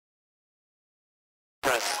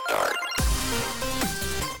Press start.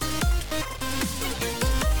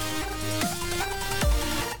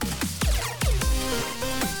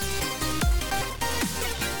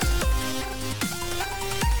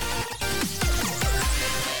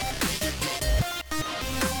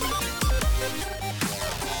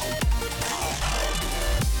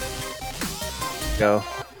 Go.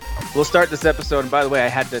 We'll start this episode, and by the way, I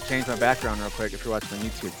had to change my background real quick if you're watching on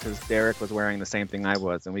YouTube, because Derek was wearing the same thing I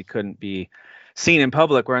was, and we couldn't be seen in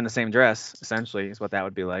public wearing the same dress, essentially, is what that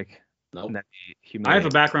would be like. Nope. I have a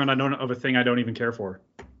background of a thing I don't even care for.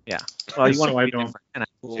 Yeah. Well, you want so to I be don't different, and I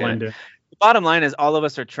blend in. The bottom line is all of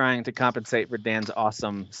us are trying to compensate for Dan's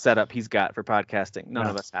awesome setup he's got for podcasting. None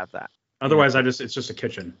of us have that. Otherwise, it's just a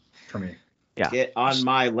kitchen for me. Yeah. Get on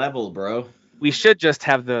my level, bro. We should just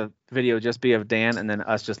have the video just be of Dan and then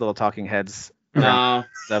us just little talking heads. No,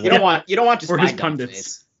 you don't want just or my his dumb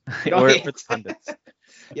face. face. Or it's pundits.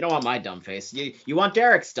 You don't want my dumb face. You want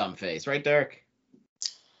Derek's dumb face, right, Derek?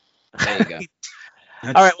 There you go.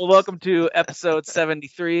 All right. Well, welcome to episode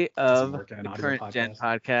 73 of the Current Gen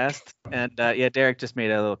podcast. And yeah, Derek just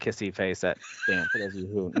made a little kissy face at Dan for those of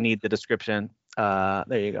you who need the description. There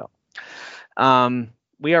you go.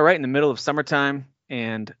 We are right in the middle of summertime,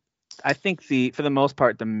 and I think for the most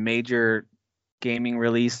part, the major gaming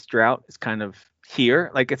release drought is kind of here.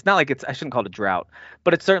 Like, it's not like I shouldn't call it a drought,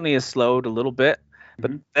 but it certainly has slowed a little bit.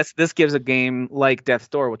 But this gives a game like Death's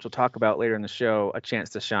Door, which we'll talk about later in the show, a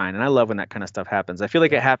chance to shine. And I love when that kind of stuff happens. I feel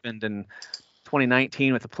like it happened in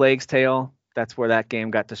 2019 with The Plague's Tale. That's where that game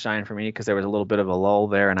got to shine for me, because there was a little bit of a lull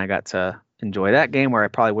there, and I got to enjoy that game where I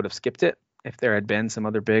probably would have skipped it if there had been some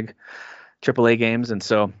other big AAA games. And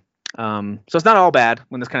so it's not all bad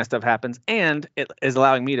when this kind of stuff happens, and it is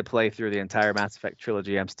allowing me to play through the entire Mass Effect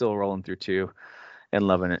trilogy. I'm still rolling through 2 and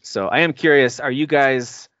loving it. So I am curious, are you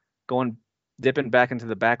guys dipping back into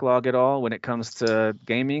the backlog at all when it comes to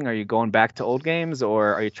gaming? Are you going back to old games,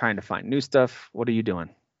 or are you trying to find new stuff? What are you doing?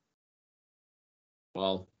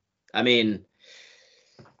 Well, I mean,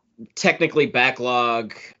 technically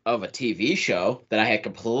backlog of a TV show that I had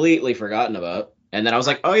completely forgotten about. And then I was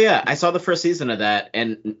like, oh yeah, I saw the first season of that,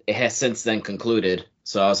 and it has since then concluded.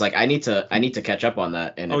 So I was like, I need to catch up on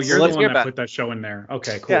that. And you're the one that put that show in there.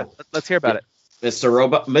 Okay, cool. Yeah, let's hear about it.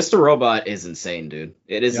 Mr. Robot is insane, dude.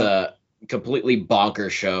 It is a completely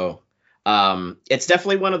bonkers show. It's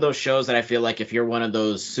definitely one of those shows that I feel like if you're one of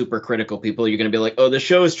those super critical people, you're gonna be like, oh, the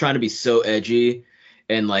show is trying to be so edgy,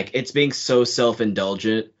 and like it's being so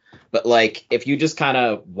self-indulgent. But like, if you just kind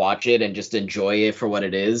of watch it and just enjoy it for what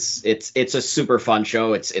it is, it's a super fun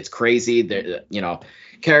show. It's crazy. There,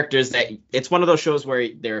 characters that it's one of those shows where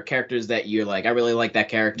there are characters that you're like, I really like that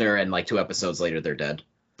character, and like 2 episodes later, they're dead.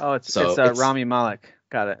 Oh, it's Rami Malek.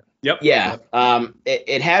 Got it. Yep. Yeah.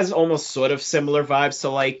 It has almost sort of similar vibes to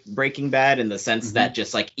like Breaking Bad in the sense that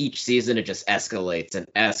just like each season it just escalates and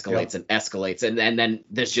escalates and escalates, and then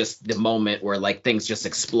there's just the moment where like things just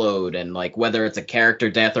explode, and like whether it's a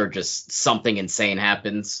character death or just something insane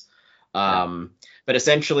happens. But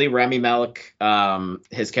essentially Rami Malek,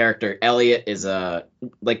 his character Elliot is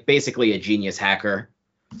basically a genius hacker.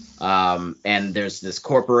 And there's this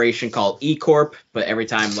corporation called E-Corp, but every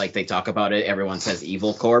time like they talk about it, everyone says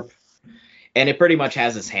Evil Corp, and it pretty much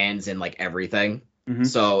has his hands in like everything.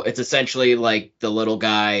 So it's essentially like the little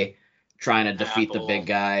guy trying to defeat the big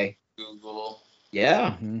guy. Google.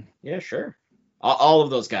 Yeah. Yeah, sure. All of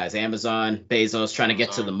those guys, Amazon, Bezos trying to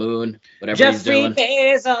get to the moon, whatever he's doing.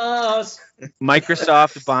 Bezos.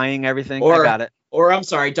 Microsoft buying everything. I got it. Or I'm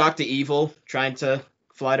sorry, Dr. Evil trying to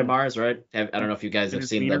fly to Mars, right? I don't know if you guys have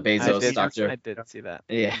seen the Bezos Doctor. I did see that.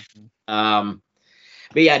 Yeah.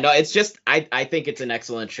 But yeah, no, it's just I think it's an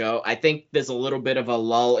excellent show. I think there's a little bit of a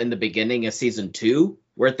lull in the beginning of season 2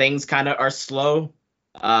 where things kind of are slow.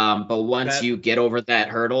 But once you get over that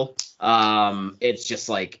hurdle, it's just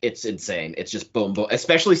like it's insane. It's just boom boom.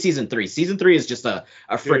 Especially season 3. Season 3 is just a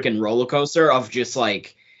freaking roller coaster of just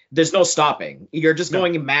like there's no stopping. You're just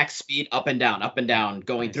going max speed up and down,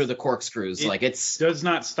 going through the corkscrews. Like it does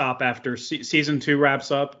not stop after season 2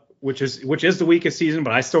 wraps up, which is the weakest season,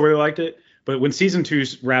 but I still really liked it. But when season 2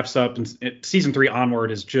 wraps up, and season 3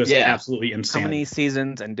 onward is just absolutely insane. How many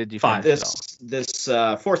seasons, and did you 5? finish This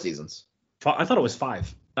 4 seasons. I thought it was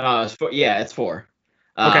 5. It's 4.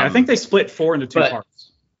 Okay, I think they split 4 into 2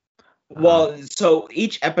 parts. Well, so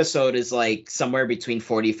each episode is like somewhere between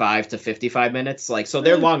 45 to 55 minutes. Like, so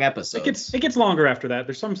they're long episodes. It gets longer after that.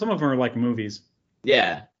 There's some of them are like movies.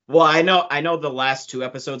 Yeah. Well, I know the last 2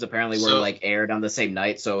 episodes apparently were like aired on the same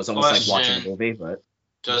night, so it was almost like watching a movie. But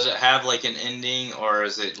does it have like an ending, or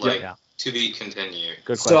is it like to be continued?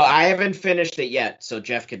 Good question. So I haven't finished it yet, so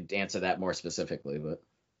Jeff could answer that more specifically. But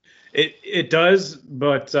It does,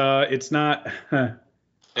 but it's not. I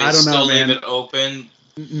don't know, man. Leave it open.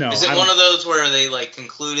 No. Is it one of those where they like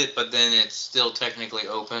conclude it, but then it's still technically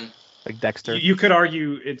open? Like Dexter. You could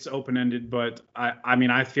argue it's open-ended, but I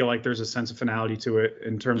mean, I feel like there's a sense of finality to it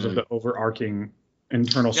in terms of the overarching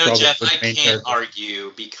internal struggle. No, Jeff, I can't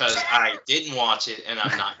argue because I didn't watch it and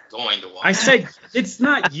I'm not going to watch it. I said it's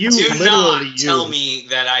not you. Do not tell me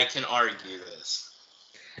that I can argue this.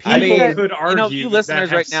 People could argue. You listeners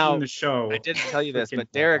that right now, seen the show. I didn't tell you this,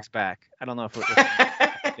 but Derek's back. I don't know if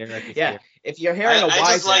Derek is here. If you're hearing a wise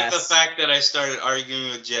I just like ass, the fact that I started arguing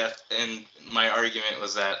with Jeff, and my argument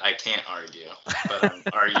was that I can't argue, but I'm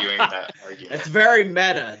arguing that argument. It's very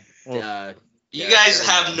meta. You guys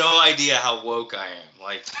have no idea how woke I am.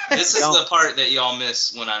 Like, this is the part that y'all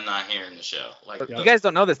miss when I'm not here in the show. Like, you guys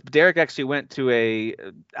don't know this, but Derek actually went to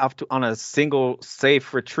on a single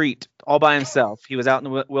safe retreat all by himself. He was out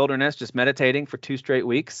in the wilderness just meditating for 2 straight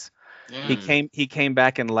weeks. Yeah. He came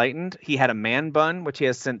back enlightened. He had a man bun, which he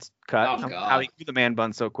has since cut. How he grew the man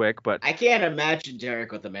bun so quick, but I can't imagine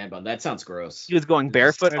Derek with a man bun. That sounds gross. He was going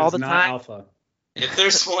barefoot all the time. Alpha. If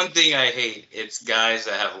there's one thing I hate, it's guys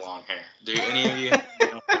that have long hair. Do any of you?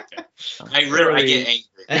 No? Okay. I get angry.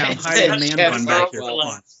 Yeah, I'm hiding a man bun back here.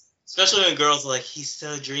 Especially when girls are like, he's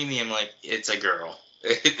so dreamy. I'm like, it's a girl.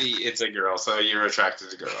 It's a girl, so you're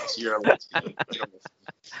attracted to girls. You're a lesbian.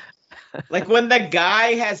 Like when the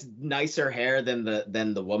guy has nicer hair than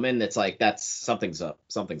the woman, it's like something's up.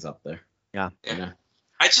 Something's up there. Yeah.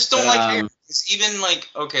 I just don't like hair. It's even like,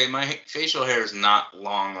 okay, my facial hair is not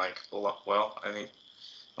long. Like, well, I think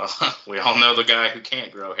we all know the guy who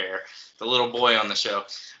can't grow hair, the little boy on the show.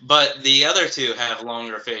 But the other two have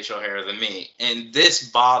longer facial hair than me, and this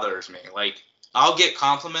bothers me. Like, I'll get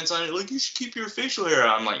compliments on it, like, you should keep your facial hair.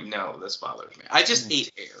 I'm like, no, this bothers me. I just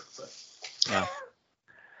hate hair. But. Yeah.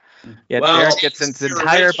 Yeah, Derek gets his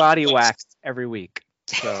entire body waxed every week.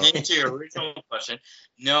 So. To your original question,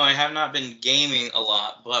 no, I have not been gaming a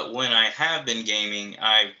lot, but when I have been gaming,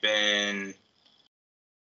 I've been...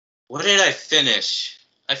 What did I finish?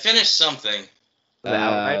 I finished something.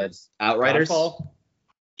 Outriders?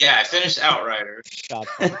 Yeah, I finished Outriders.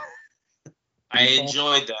 I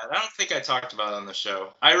enjoyed that. I don't think I talked about it on the show.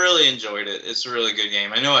 I really enjoyed it. It's a really good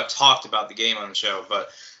game. I know I've talked about the game on the show, but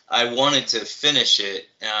I wanted to finish it.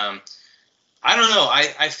 I don't know.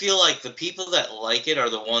 I feel like the people that like it are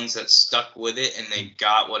the ones that stuck with it and they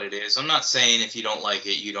got what it is. I'm not saying if you don't like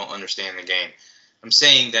it, you don't understand the game. I'm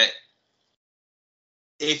saying that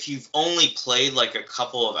if you've only played like a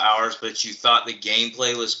couple of hours, but you thought the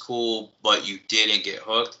gameplay was cool, but you didn't get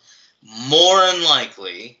hooked, more than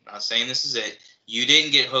likely, not saying this is it, you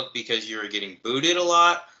didn't get hooked because you were getting booted a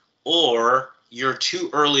lot, or you're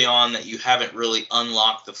too early on that you haven't really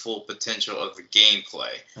unlocked the full potential of the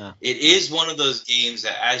gameplay. It is one of those games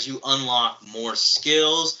that as you unlock more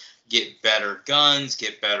skills, get better guns,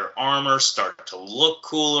 get better armor, start to look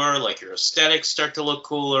cooler, like your aesthetics start to look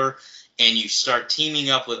cooler, and you start teaming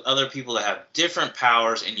up with other people that have different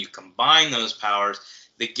powers, and you combine those powers,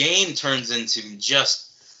 the game turns into just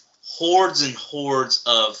hordes and hordes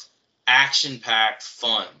of action-packed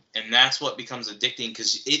fun. And that's what becomes addicting,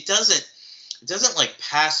 because it doesn't like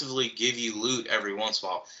passively give you loot every once in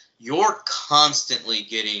a while. You're constantly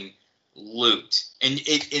getting loot. And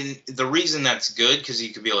the reason that's good, because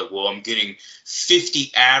you could be like, well, I'm getting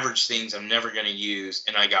 50 average things I'm never going to use,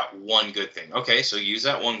 and I got one good thing. Okay, so use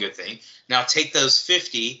that one good thing. Now take those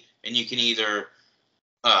 50, and you can either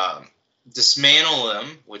dismantle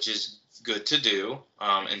them, which is good to do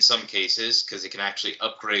in some cases, because it can actually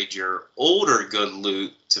upgrade your older good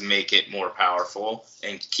loot to make it more powerful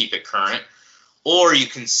and keep it current. Or you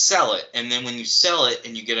can sell it, and then when you sell it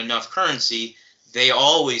and you get enough currency, they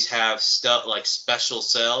always have stuff like special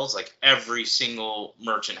sells. Like every single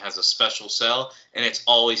merchant has a special sell, and it's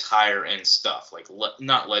always higher end stuff, like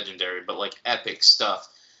not legendary, but like epic stuff.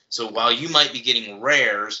 So while you might be getting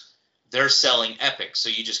rares, they're selling epic. So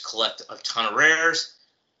you just collect a ton of rares,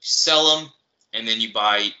 sell them, and then you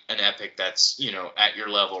buy an epic that's, at your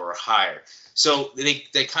level or higher. So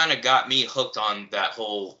they kind of got me hooked on that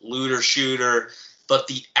whole looter shooter, but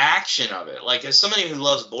the action of it, like as somebody who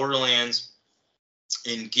loves Borderlands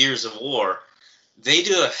and Gears of War, they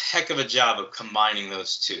do a heck of a job of combining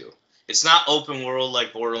those two. It's not open world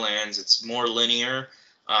like Borderlands. It's more linear,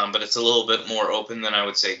 but it's a little bit more open than I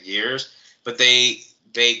would say Gears. But they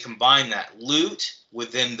combine that loot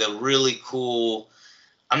within the really cool...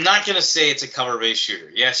 I'm not going to say it's a cover-based shooter.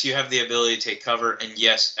 Yes, you have the ability to take cover, and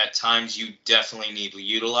yes, at times you definitely need to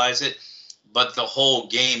utilize it, but the whole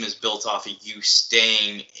game is built off of you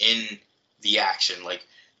staying in the action. Like,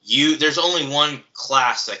 there's only one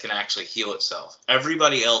class that can actually heal itself.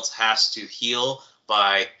 Everybody else has to heal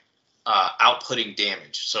by outputting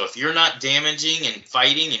damage. So if you're not damaging and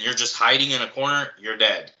fighting and you're just hiding in a corner, you're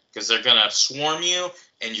dead because they're going to swarm you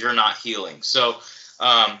and you're not healing. So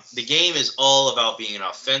the game is all about being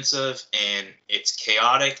offensive and it's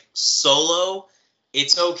chaotic. Solo,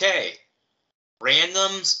 it's okay.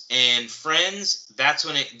 Randoms and friends, that's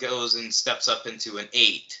when it goes and steps up into an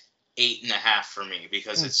 8.5 for me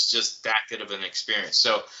because it's just that good of an experience.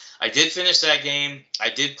 So I did finish that game. I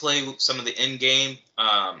did play some of the end game.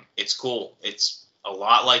 It's cool. It's a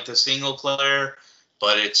lot like the single player,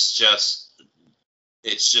 but it's just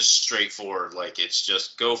straightforward. Like it's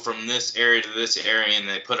just go from this area to this area, and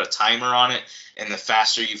they put a timer on it. And the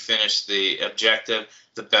faster you finish the objective,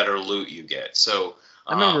 the better loot you get. So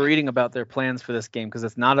I remember reading about their plans for this game because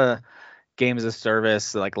it's not a game as a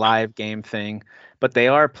service, like live game thing, but they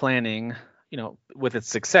are planning, with its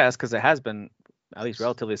success, because it has been at least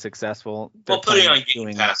relatively successful. Well, putting on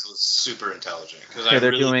Game Pass was super intelligent because I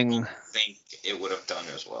really don't think it would have done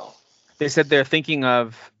as well. They said they're thinking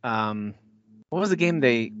of what was the game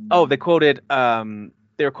they quoted?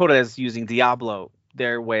 They were quoted as using Diablo,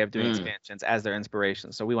 their way of doing expansions, as their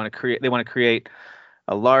inspiration. So they want to create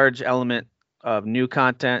a large element of new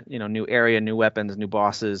content, new area, new weapons, new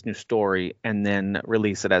bosses, new story, and then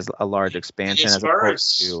release it as a large expansion as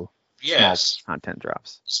opposed to small content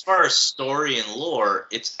drops. As far as story and lore,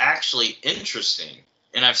 it's actually interesting.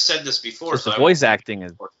 And I've said this before. The voice acting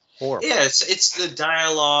is horrible. Yeah, it's the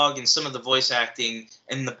dialogue and some of the voice acting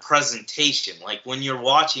and the presentation. Like when you're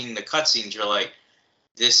watching the cutscenes, you're like,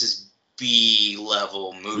 this is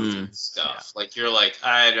B-level movie stuff. Like you're like,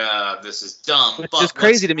 this is dumb. Which is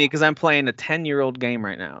crazy to me because I'm playing a 10-year-old game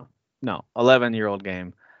right now. No, 11-year-old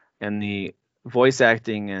game, and the voice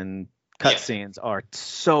acting and cutscenes are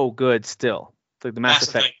so good still. Like the Mass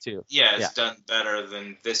Effect 2. Yeah, it's done better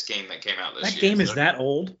than this game that came out this year. That game is that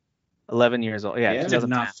old? 11 years old. Yeah, it does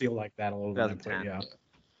not feel like that old.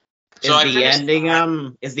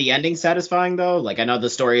 Is the ending satisfying though? Like I know the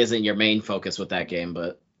story isn't your main focus with that game,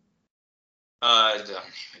 but I don't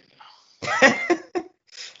even know.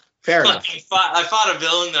 Fair enough. I fought a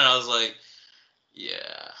villain that I was like,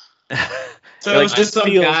 yeah. So it was just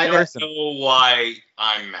some guy. I don't know why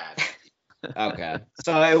I'm mad. Okay,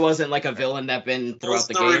 so it wasn't like a villain that been throughout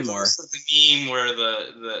the game, or the meme where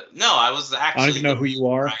I was actually. I don't even know who you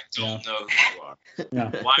are. I don't know who you are.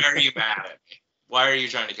 Yeah. Why are you mad at me? Why are you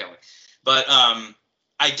trying to kill me? But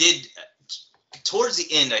I did. Towards the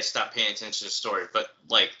end, I stopped paying attention to the story, but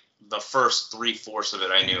like the first 3/4 of it,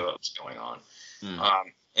 I knew what was going on.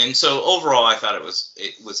 And so overall, I thought it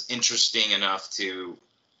was interesting enough to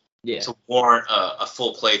warrant a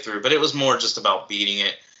full playthrough. But it was more just about beating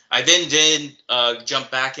it. I then did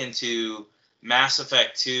jump back into Mass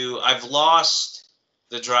Effect 2. I've lost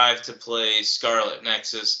the drive to play Scarlet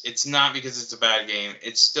Nexus. It's not because it's a bad game.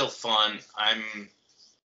 It's still fun. I'm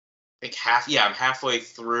halfway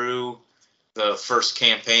through the first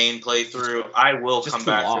campaign playthrough. I will come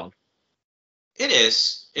back. Long. It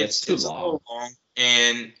is. It's too long. A little long.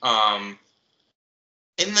 And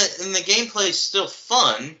the gameplay is still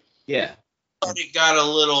fun. Yeah. But it got a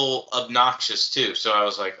little obnoxious too, so I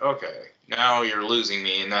was like, okay, now you're losing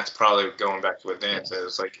me, and that's probably going back to what Dan said.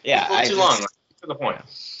 It's like, too long. Like, to the point.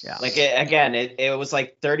 Yeah. Like it was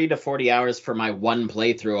like 30 to 40 hours for my one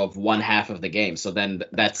playthrough of one half of the game. So then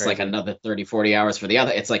that's like another 30, 40 hours for the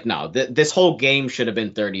other. It's like, no, this whole game should have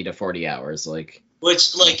been 30 to 40 hours. Like.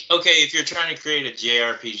 Which, like, okay, if you're trying to create a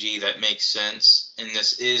JRPG, that makes sense. And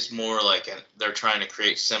this is more like they're trying to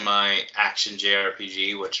create semi-action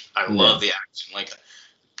JRPG, which I love the action. Like,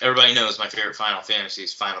 everybody knows my favorite Final Fantasy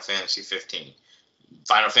is Final Fantasy 15.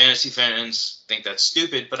 Final Fantasy fans think that's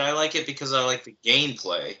stupid, but I like it because I like the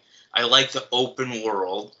gameplay. I like the open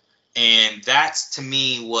world. And that's, to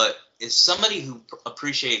me, what is somebody who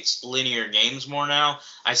appreciates linear games more now.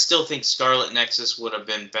 I still think Scarlet Nexus would have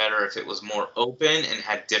been better if it was more open and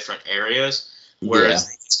had different areas, whereas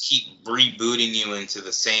they just keep rebooting you into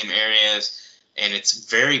the same areas, and it's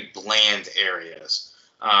very bland areas.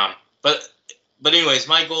 But anyways,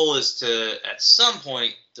 my goal is to, at some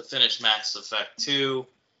point, to finish Mass Effect 2,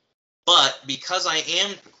 but because I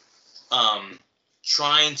am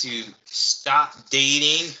trying to stop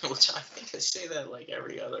dating, which I think I say that like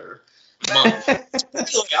every other month.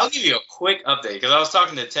 Anyway, I'll give you a quick update because I was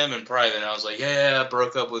talking to Tim in private and I was like, yeah, I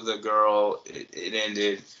broke up with a girl. It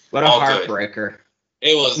ended. What a heartbreaker.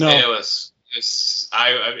 It was. No. It was.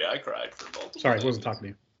 I cried for multiple Sorry, days. I wasn't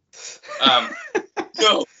talking to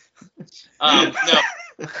you.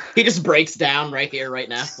 No. He just breaks down right here, right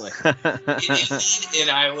now. Like.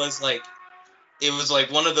 And I was like, it was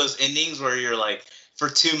like one of those endings where you're like, for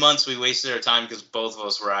 2 months we wasted our time because both of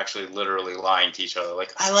us were actually literally lying to each other.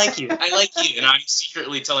 Like, I like you. And I'm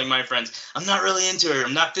secretly telling my friends, I'm not really into her.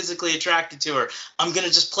 I'm not physically attracted to her. I'm going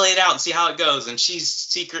to just play it out and see how it goes. And she's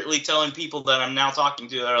secretly telling people that I'm now talking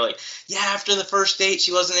to that are like, yeah, after the first date,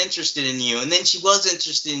 she wasn't interested in you. And then she was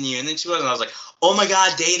interested in you. And then she wasn't. I was like, oh my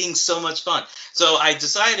God, dating's so much fun. So I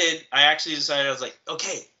actually decided, I was like,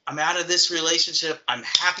 okay, I'm out of this relationship. I'm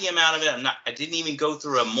happy I'm out of it. I didn't even go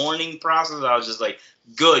through a mourning process. I was just like,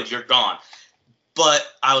 good, you're gone. But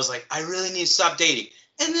I was like, I really need to stop dating.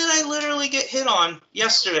 And then I literally get hit on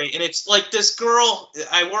yesterday. And it's like this girl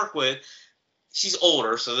I work with. She's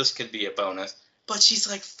older, so this could be a bonus. But she's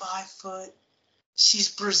like 5 foot.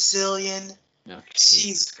 She's Brazilian. Oh,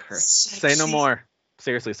 she's sexy. Say no more.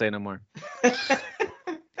 Seriously, say no more.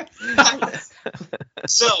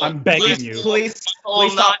 So I'm begging you. Please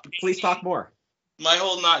talk more. My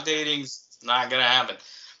whole not dating's not gonna happen.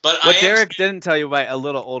 But what Derek didn't tell you about a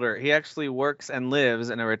little older, he actually works and lives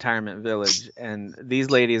in a retirement village, and these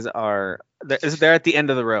ladies they're at the end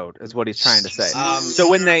of the road, is what he's trying to say. So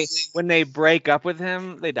when they break up with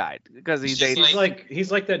him, they died because he's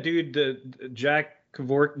like that dude, Jack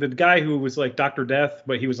Kevork, the guy who was like Dr. Death,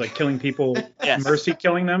 but he was like killing people, yes. Mercy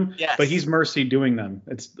killing them, yes. But he's Mercy doing them.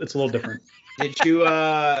 It's a little different. Did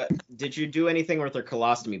you do anything with her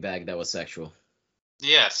colostomy bag that was sexual?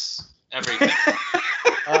 Yes, everything.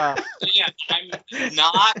 Yeah, I'm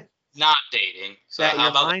not dating. So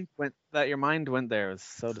that your mind went there was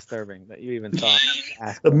so disturbing that you even thought.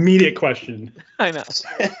 Immediate question. I know.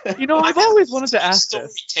 I've always wanted to ask story,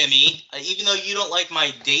 this. Timmy. Even though you don't like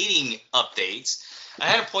my dating updates, I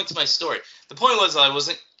had a point to my story. The point was I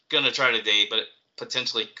wasn't gonna try to date, but it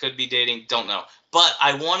potentially could be dating. Don't know. But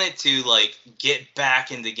I wanted to get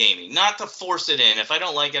back into gaming, not to force it in. If I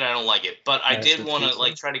don't like it, I don't like it. But I did want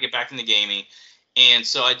to try to get back into gaming, and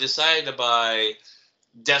so I decided to buy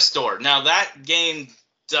Death's Door. Now that game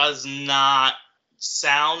does not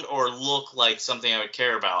sound or look like something I would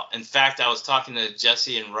care about. In fact, I was talking to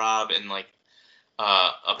Jesse and Rob in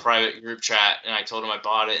a private group chat, and I told them I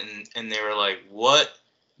bought it, and they were like, "What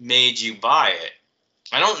made you buy it?"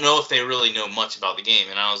 I don't know if they really know much about the game,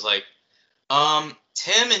 and I was like,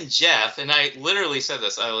 Tim and Jeff, and I literally said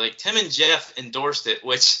this, I was like, Tim and Jeff endorsed it,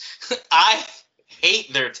 which I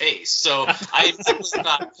hate their taste. So I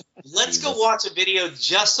thought, let's go watch a video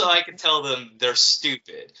just so I can tell them they're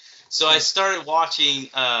stupid. So I started watching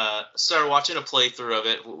a playthrough of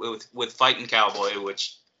it with Fighting Cowboy,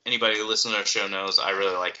 which anybody who listens to our show knows I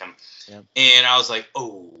really like him. Yeah. And I was like,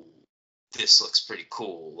 oh, this looks pretty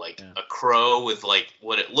cool. A crow with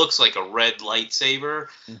what it looks like a red lightsaber.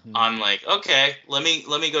 Mm-hmm. I'm like, okay, let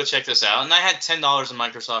me go check this out. And I had $10 in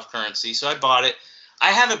Microsoft currency, so I bought it.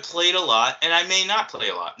 I haven't played a lot, and I may not play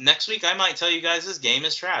a lot. Next week I might tell you guys this game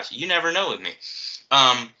is trash. You never know with me.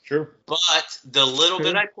 Sure. But the little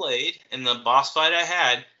bit I played and the boss fight I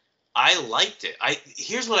had, I liked it.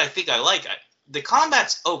 Here's what I think I like. The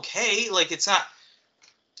combat's okay.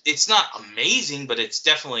 It's not amazing, but it's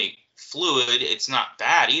definitely fluid. It's not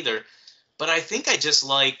bad either. But I think I just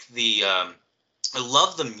like I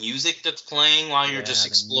love the music that's playing while you're just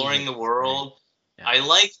exploring the world. Yeah. I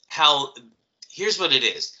like how, here's what it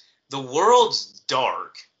is. The world's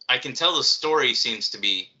dark. I can tell the story seems to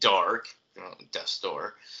be dark, Death's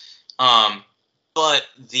Door. But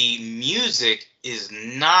the music is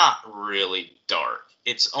not really dark.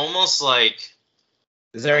 It's almost like...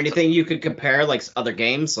 Is there anything you could compare, other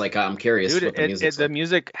games? I'm curious what the music's the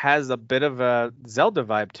music has a bit of a Zelda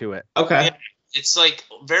vibe to it. Okay. Yeah, it's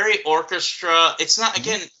very orchestra. It's not,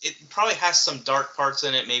 again, it probably has some dark parts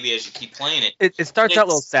in it maybe as you keep playing it. It starts out a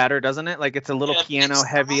little sadder, doesn't it? It's a little piano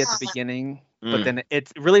heavy at the beginning, but then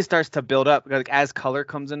it really starts to build up. As color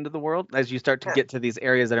comes into the world, as you start to get to these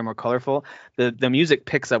areas that are more colorful, the music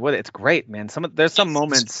picks up with it. It's great, man. There's some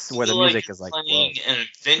moments where the music is playing an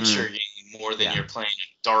adventure game more than you're playing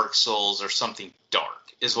Dark Souls or something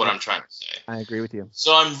dark, is what I'm trying to say. I agree with you.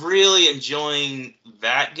 So I'm really enjoying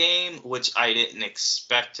that game, which I didn't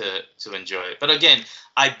expect to enjoy it. But again,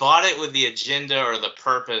 I bought it with the agenda or the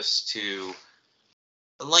purpose to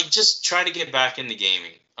just try to get back into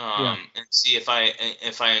gaming and see if I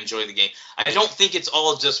enjoy the game. I don't think it's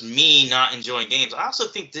all just me not enjoying games. I also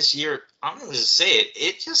think this year, I'm going to just say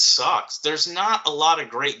it just sucks. There's not a lot of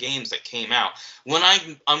great games that came out. When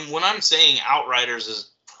I'm saying Outriders is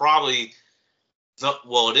probably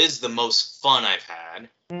it is the most fun I've had.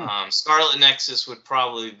 Scarlet Nexus would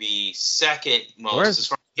probably be second most. Where's as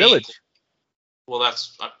far as Village? Well,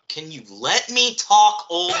 that's. Can you let me talk,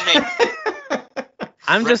 old man?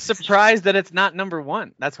 I'm just surprised that it's not number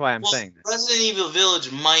one. That's why I'm saying this. Resident Evil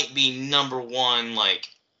Village might be number one, like,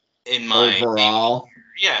 in my overall.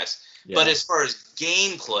 Yes. Yeah. But as far as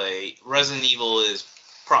gameplay, Resident Evil is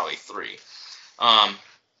probably 3.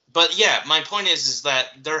 But yeah, my point is that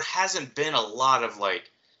there hasn't been a lot of like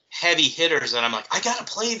heavy hitters that I'm like, I gotta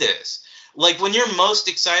play this. Like when you're most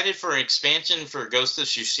excited for an expansion for Ghost of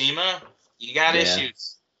Tsushima, you got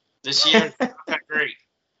issues. This year, not that great.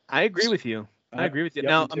 I agree with you.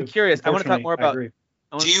 Now, I'm curious. I want to talk more about.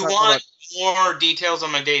 Do you want more details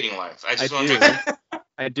on my dating life? I just want to.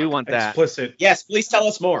 I do want that. Explicit. Yes, please tell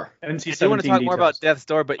us more. I do want to talk more about Death's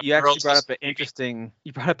Door, but you actually brought up an interesting.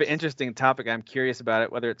 You brought up an interesting topic. I'm curious about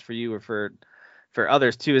it, whether it's for you or for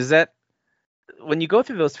others too. Is that when you go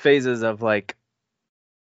through those phases of like,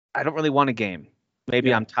 I don't really want a game.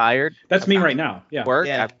 Maybe I'm tired. That's me right now. Yeah. Work.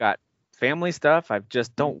 Yeah. I've got family stuff. I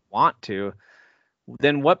just don't want to.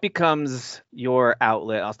 Then what becomes your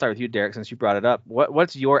outlet? I'll start with you, Derek, since you brought it up.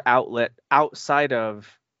 What's your outlet outside of,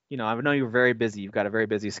 I know you're very busy. You've got a very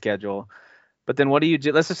busy schedule. But then what do you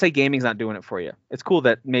do? Let's just say gaming's not doing it for you. It's cool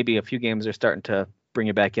that maybe a few games are starting to bring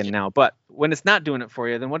you back in now. But when it's not doing it for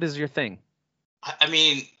you, then what is your thing? I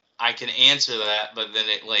mean, I can answer that, but then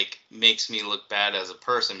it like makes me look bad as a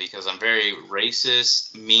person because I'm very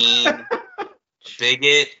racist, mean,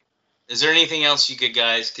 bigot. Is there anything else you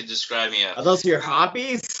guys could describe me as? Are those your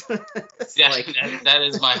hobbies? Yeah, that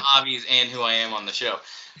is my hobbies and who I am on the show.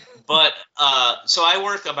 But so I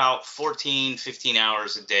work about 14, 15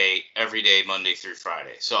 hours a day, every day, Monday through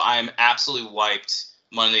Friday. So I'm absolutely wiped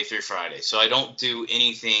Monday through Friday. So I don't do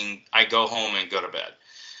anything. I go home and go to bed.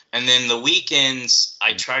 And then the weekends,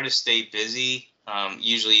 I try to stay busy,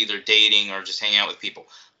 usually either dating or just hang out with people.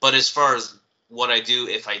 But as far as what I do,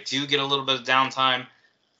 if I do get a little bit of downtime,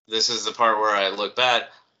 this is the part where I look bad.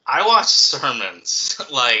 I watch sermons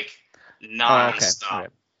like nonstop.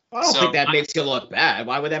 Oh, okay. I don't think that makes you look bad.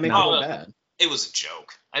 Why would that make you look bad? It was a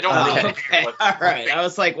joke. I don't really care. All right. I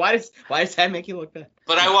was like, why does that make you look bad?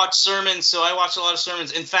 But I watch sermons, so I watch a lot of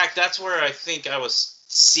sermons. In fact, that's where I think I was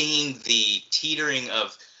seeing the teetering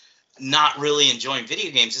of not really enjoying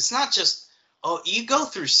video games. It's not just, you go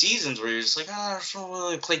through seasons where you're just like, I don't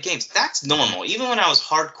really play games. That's normal. Even when I was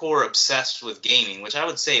hardcore obsessed with gaming, which I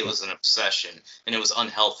would say it was an obsession and it was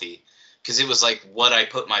unhealthy because it was like what I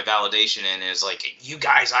put my validation in is like, you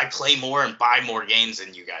guys, I play more and buy more games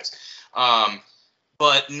than you guys.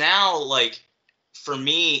 But now, like, for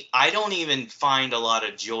me, I don't even find a lot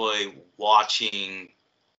of joy watching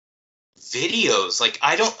videos. Like,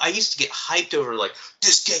 I used to get hyped over like,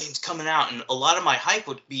 this game's coming out, and a lot of my hype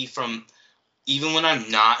would be from, even when I'm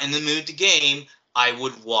not in the mood to game, I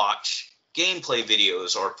would watch gameplay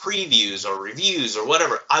videos or previews or reviews or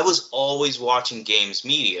whatever. I was always watching games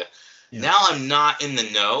media. Yeah. Now I'm not in the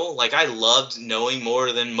know. Like, I loved knowing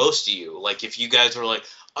more than most of you. Like, if you guys were like,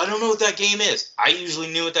 I don't know what that game is, I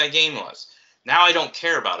usually knew what that game was. Now I don't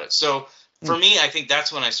care about it. So for me, I think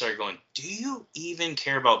that's when I started going, do you even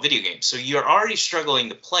care about video games? So you're already struggling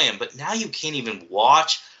to play them, but now you can't even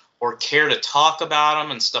watch or care to talk about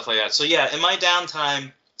them and stuff like that. So yeah, in my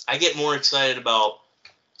downtime, I get more excited about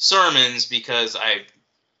sermons because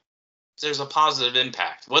there's a positive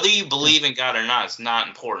impact. Whether you believe in God or not, it's not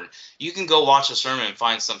important. You can go watch a sermon and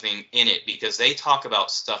find something in it because they talk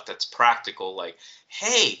about stuff that's practical, like,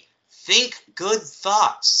 hey, think good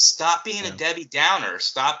thoughts. Stop being a Debbie Downer.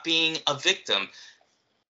 Stop being a victim.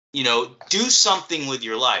 Do something with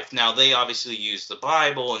your life. Now, they obviously use the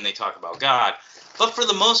Bible and they talk about God. But for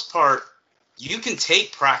the most part, you can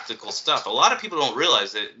take practical stuff. A lot of people don't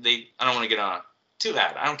realize that I don't want to get on. Too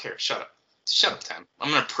bad. I don't care. Shut up. Shut up, Tim. I'm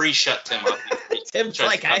going to pre-shut Tim up. Tim's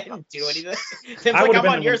like, I didn't do anything. Tim's like, I'm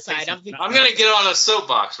on your side. I'm going to get on a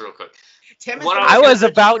soapbox real quick. I was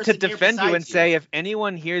about to defend you and say, if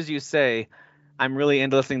anyone hears you say, I'm really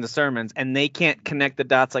into listening to sermons, and they can't connect the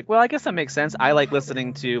dots, like, well, I guess that makes sense. I like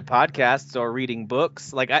listening to podcasts or reading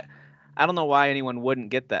books. Like, I don't know why anyone wouldn't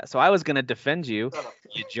get that. So I was going to defend you,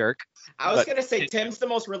 you jerk. I was going to say Tim's the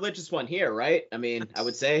most religious one here, right? I mean, I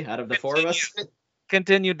would say out of the four of us.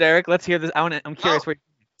 Continue, Derek. Let's hear this. I'm curious.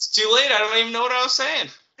 It's too late. I don't even know what I was saying.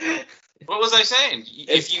 What was I saying?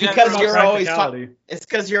 It's because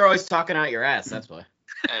you're always talking out your ass. That's why.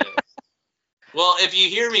 Well, if you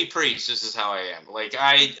hear me preach, this is how I am. Like,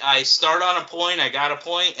 I start on a point, I got a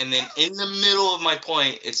point, and then in the middle of my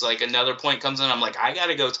point, it's like another point comes in. I'm like, I got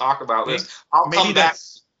to go talk about this. I'll come back.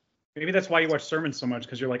 Maybe that's why you watch sermons so much,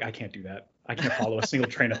 because you're like, I can't do that. I can't follow a single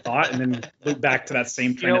train of thought and then loop back to that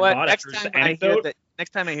same train of thought.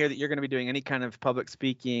 Next time I hear that you're going to be doing any kind of public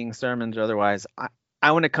speaking, sermons or otherwise,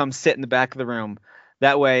 I want to come sit in the back of the room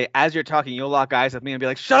That way, as you're talking, you'll lock eyes with me and be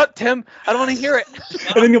like, "Shut up, Tim! I don't want to hear it."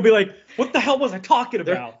 And then you'll be like, "What the hell was I talking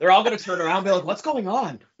about?" They're all gonna turn around and be like, "What's going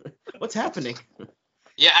on? What's happening?"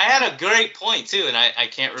 Yeah, I had a great point too, and I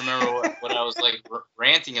can't remember what I was like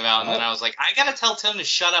ranting about, and then I was like, I gotta tell Tim to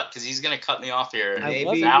shut up because he's gonna cut me off here.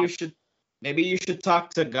 Maybe you should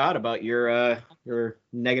talk to God about your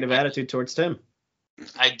negative attitude towards Tim.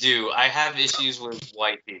 I do. I have issues with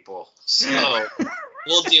white people, so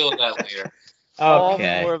we'll deal with that later. All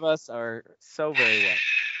four of us are so very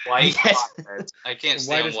white. White. I can't The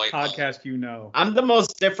stand whitest white podcast you know. I'm the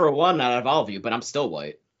most different one out of all of you, but I'm still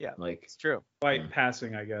white. Yeah, like it's true. White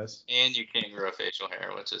passing, I guess. And you can't grow facial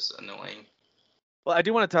hair, which is annoying. Well, I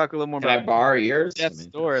do want to talk a little more Can I about borrow yours? Death's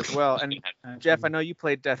Door as well. And Jeff, I know you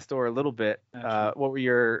played Death's Door a little bit. What were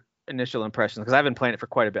your initial impressions? Because I've been playing it for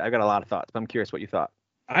quite a bit. I've got a lot of thoughts, but I'm curious what you thought.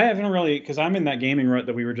 I haven't really, because I'm in that gaming rut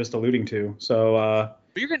that we were just alluding to. So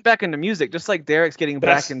but you're getting back into music, just like Derek's getting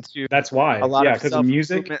back into. That's why. A lot of of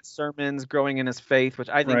music, sermons, growing in his faith, which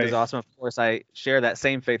I think is awesome. Of course, I share that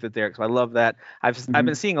same faith with Derek, so I love that. I've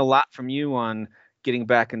been seeing a lot from you on getting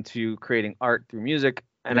back into creating art through music,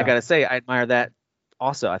 and I gotta say, I admire that.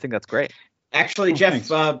 Also, I think that's great. Actually, Jeff,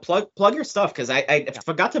 plug your stuff, because I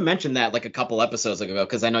forgot to mention that like a couple episodes ago,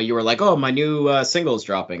 because I know you were like, "Oh, my new single's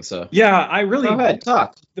dropping." So yeah, I really go ahead,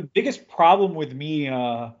 talk. The biggest problem with me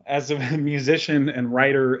as a musician and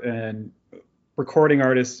writer and recording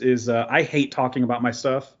artist is I hate talking about my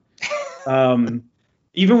stuff.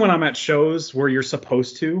 Even when I'm at shows where you're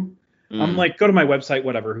supposed to, I'm like, go to my website,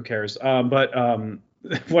 whatever, who cares?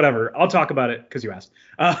 Whatever, I'll talk about it because you asked.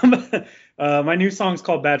 My new song's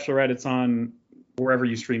called Bachelorette. It's on wherever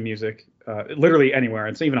you stream music, literally anywhere.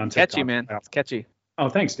 It's even on TikTok. Catchy, man. It's catchy. Oh,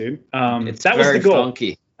 thanks, dude. It's that very was the goal.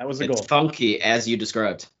 Funky. That was the goal. It's funky, as you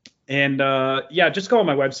described. And just go on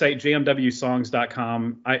my website,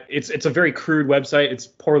 jmwsongs.com. It's a very crude website. It's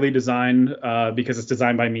poorly designed because it's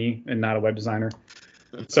designed by me and not a web designer.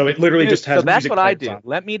 So it literally just has. So that's music what I do. on.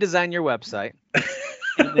 Let me design your website.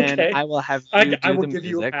 And then I will have you I will the give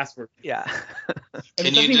music. you a password. Yeah.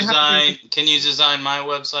 Can you design my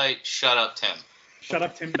website? Shut up, Tim.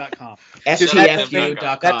 Shutuptim.com.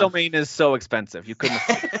 STFU.com. That domain is so expensive. You couldn't.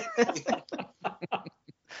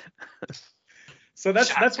 So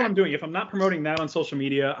that's what I'm doing. If I'm not promoting that on social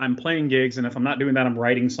media, I'm playing gigs, and if I'm not doing that, I'm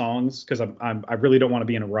writing songs because I really don't want to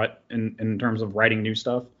be in a rut in terms of writing new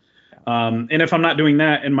stuff. And if I'm not doing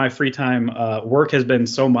that in my free time, work has been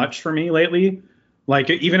so much for me lately.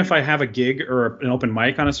 Like even if I have a gig or an open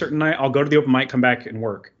mic on a certain night, I'll go to the open mic, come back and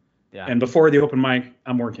work. Yeah. And before the open mic,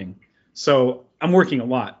 I'm working. So I'm working a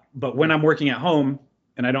lot. But when I'm working at home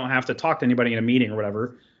and I don't have to talk to anybody in a meeting or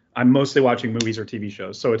whatever, I'm mostly watching movies or TV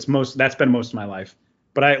shows. So that's been most of my life.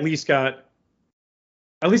 But I at least got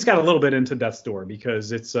a little bit into Death's Door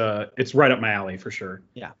because it's right up my alley for sure.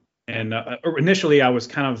 Yeah. And initially I was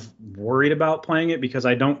kind of worried about playing it because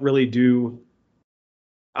I don't really do.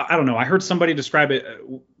 I don't know. I heard somebody describe it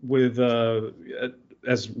with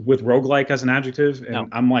roguelike as an adjective, and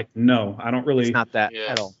I'm like, no, I don't really. It's not that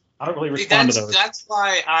at all. I don't really respond to those. That's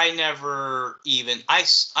why I never even I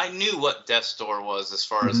knew what Death's Door was as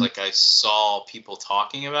far as like I saw people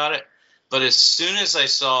talking about it, but as soon as I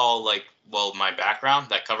saw like my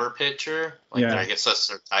background, that cover picture, I guess that's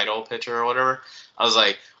their title picture or whatever, I was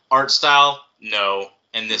like, art style, no,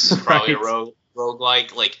 and this is probably a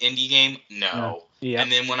roguelike like indie game, no. Yeah.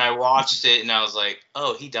 And then when I watched it and I was like,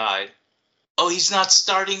 oh, he died. Oh, he's not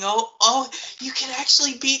starting. Oh, you can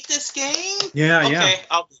actually beat this game? Yeah, okay,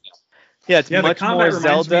 I'll do that. Yeah, it's much more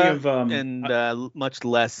Zelda and much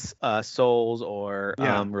less Souls or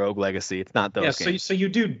Rogue Legacy. It's not those games. So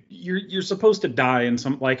you're supposed to die in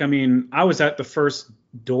some, like, I mean, I was at the first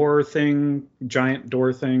giant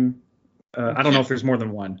door thing. I don't know if there's more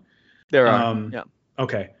than one. There are, yeah.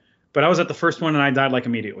 Okay. But I was at the first one and I died like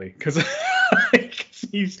immediately because as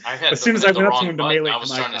soon as I went up to him to melee, I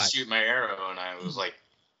was trying to shoot my arrow and I was like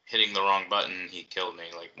hitting the wrong button. He killed me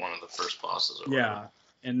like one of the first bosses. Or whatever.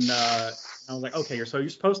 And I was like, okay, you're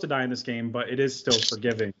supposed to die in this game, but it is still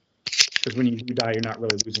forgiving because when you do die, you're not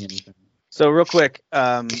really losing anything. So real quick,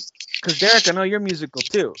 because Derek, I know you're musical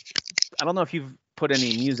too. I don't know if you've put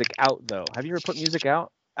any music out though. Have you ever put music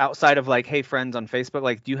out outside of like, hey friends on Facebook?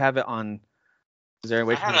 Like, do you have it on? Is there a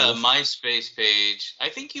way? I had a MySpace page. I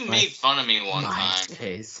think you made fun of me one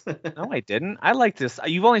time. No, I didn't. I liked this.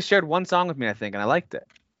 You've only shared one song with me, I think, and I liked it.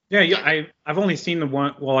 Yeah. I've only seen the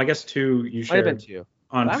one. Well, I guess two you shared. Might have been two.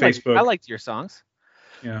 On Facebook. I liked your songs.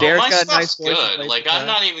 Yeah. My stuff's good. Like, I'm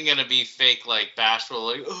not even gonna be fake, like bashful.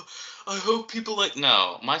 Like, I hope people like.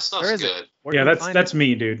 No, my stuff's good. Yeah, that's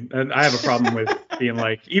me, dude. And I have a problem with being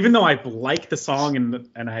like, even though I like the song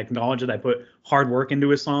and I acknowledge that I put hard work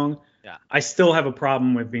into a song, I still have a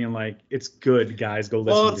problem with being like, it's good, guys, go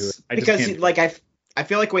listen to it. Because like I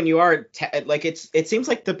feel like when you are like it seems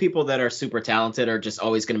like the people that are super talented are just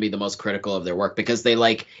always going to be the most critical of their work because they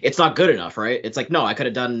like it's not good enough, right? It's like no, I could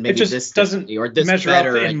have done maybe this doesn't or this measure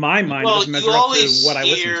better. Up in my mind. Well, it doesn't measure up to what I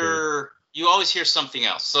listen to. You always hear something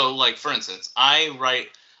else. So like for instance, I write.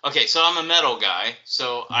 Okay, so I'm a metal guy,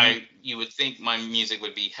 so you would think my music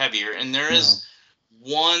would be heavier, and there is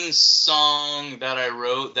one song that I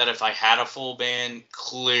wrote that if I had a full band,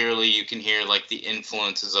 clearly you can hear like the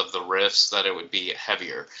influences of the riffs that it would be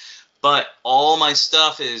heavier. But all my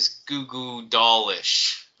stuff is Goo Goo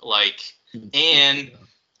Dollish, like, and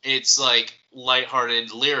it's like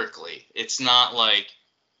lighthearted lyrically. It's not like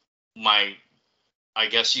I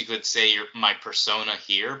guess you could say my persona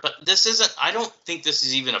here, but this isn't, I don't think this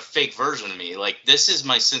is even a fake version of me. Like, this is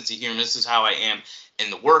my sense of humor. This is how I am in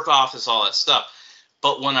the work office, all that stuff.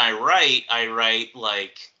 But when I write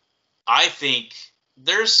like, I think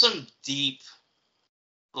there's some deep,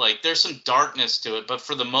 like, there's some darkness to it, but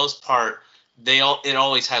for the most part, it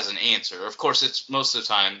always has an answer. Of course, it's most of the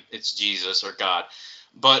time, it's Jesus or God.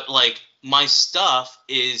 But, like, my stuff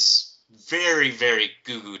is very, very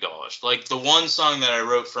Goo Goo Dollish. Like the one song that I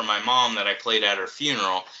wrote for my mom that I played at her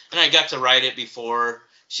funeral, and I got to write it before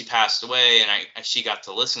she passed away, and she got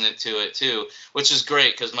to listen to it too, which is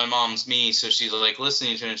great because my mom's me, so she's like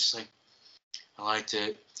listening to it, and she's like, I liked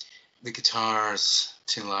it. The guitar's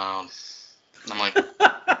too loud. And I'm like,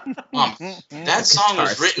 Mom, that song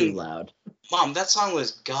was written too loud. Mom, that song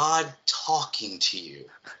was God talking to you.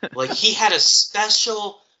 Like he had a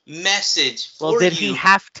special message for you. Well, did he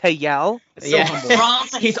have to yell?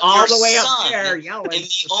 He's all the way up there yelling. And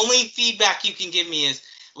the only feedback you can give me is,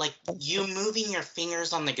 like, you moving your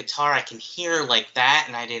fingers on the guitar, I can hear like that,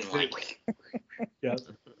 and I didn't like it. Yeah.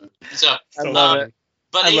 So, I love it.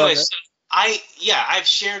 But anyway, so I've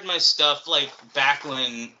shared my stuff, like, back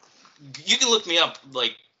when, you can look me up,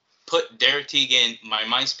 like, put Derek Teagan, my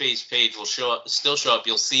MySpace page will still show up.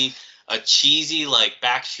 You'll see a cheesy, like,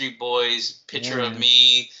 Backstreet Boys picture of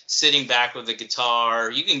me sitting back with the guitar.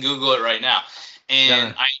 You can Google it right now.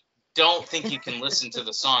 And I don't think you can listen to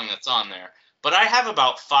the song that's on there. But I have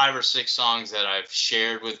about 5 or 6 songs that I've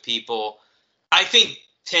shared with people. I think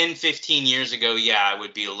 10, 15 years ago, I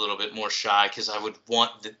would be a little bit more shy because I would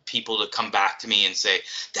want the people to come back to me and say,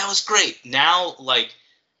 that was great. Now, like,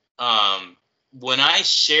 when I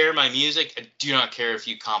share my music, I do not care if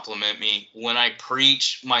you compliment me. When I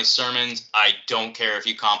preach my sermons, I don't care if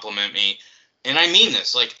you compliment me. And I mean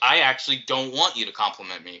this. Like, I actually don't want you to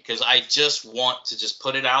compliment me because I just want to just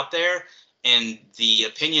put it out there, and the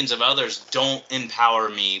opinions of others don't empower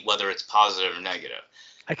me, whether it's positive or negative.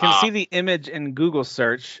 I can see the image in Google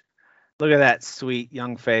search. Look at that sweet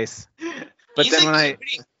young face. But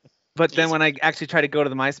then when I actually try to go to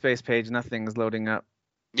the MySpace page, nothing's loading up.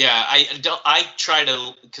 Yeah, I try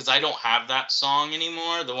to, because I don't have that song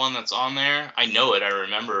anymore, the one that's on there. I know it. I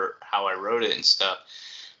remember how I wrote it and stuff,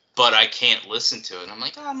 but I can't listen to it. I'm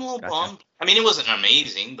like, I'm a little bummed. I mean, it wasn't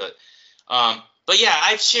amazing, but yeah,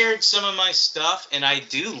 I've shared some of my stuff, and I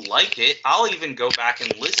do like it. I'll even go back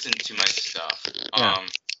and listen to my stuff.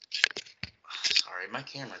 Sorry, my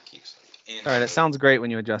camera keeps like. All right, it sounds great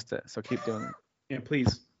when you adjust it, so keep doing it. Yeah,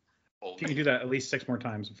 please. Can you do that at least 6 more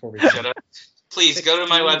times before we shut up? Please go to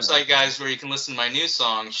my website, guys, where you can listen to my new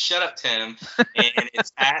song, Shut Up Tim, and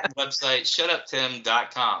it's at website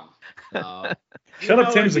shutuptim.com. Shut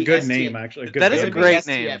Up Tim's a good name, actually. That is a great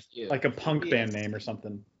name. Like a punk band name or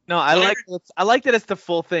something. No, I like that it's the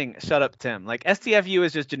full thing. Shut Up Tim. Like STFU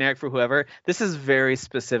is just generic for whoever. This is very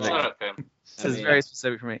specific. Shut up, Tim. This is very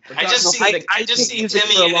specific for me. I just see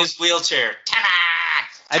Timmy in his wheelchair.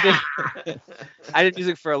 I did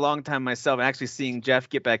music for a long time myself, and actually seeing Jeff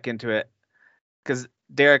get back into it. Because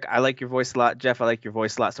Derek, I like your voice a lot. Jeff, I like your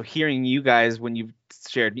voice a lot. So hearing you guys when you've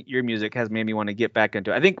shared your music has made me want to get back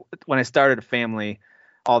into it. I think when I started a family,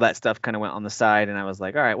 all that stuff kind of went on the side, and I was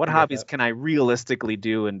like, all right, what hobbies can I realistically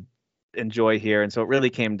do and enjoy here? And so it really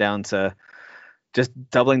came down to just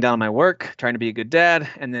doubling down on my work, trying to be a good dad,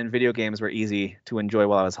 and then video games were easy to enjoy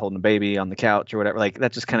while I was holding a baby on the couch or whatever. Like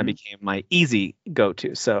that just kind of became my easy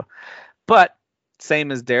go-to. So, but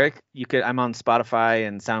same as Derek, I'm on Spotify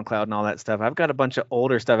and SoundCloud and all that stuff. I've got a bunch of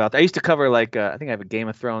older stuff out there. I used to cover like I think I have a Game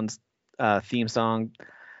of Thrones theme song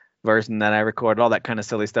version that I recorded, all that kind of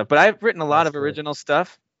silly stuff. But I've written a lot of original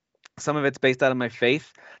stuff. Some of it's based out of my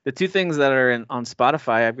faith. The 2 things that are on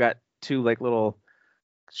Spotify, I've got 2 like little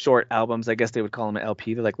short albums. I guess they would call them an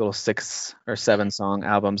LP. They're like little 6 or 7 song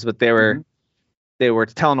albums, but they were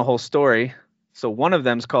telling a whole story. So one of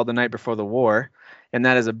them is called The Night Before the War, and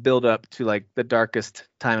that is a build up to like the darkest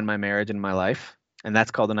time in my marriage and my life, and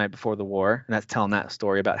that's called The Night Before the War, and that's telling that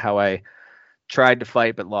story about how I tried to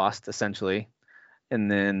fight but lost, essentially. And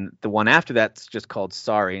then the one after that's just called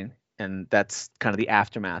Sorry, and that's kind of the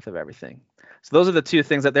aftermath of everything. So those are the 2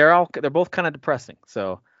 things that they're both kind of depressing.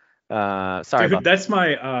 So sorry. Dude, that's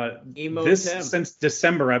my since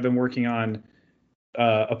December I've been working on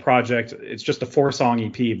a project. It's just a 4-song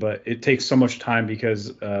EP, but it takes so much time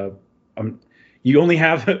because you only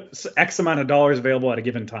have X amount of dollars available at a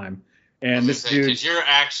given time. And this dude, because you're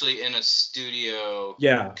actually in a studio.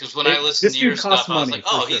 Yeah. Because when I listened to your stuff, I was like,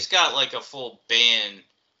 oh, he's got like a full band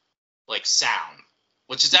like sound,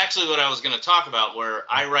 which is actually what I was going to talk about. Where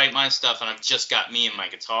I write my stuff and I've just got me and my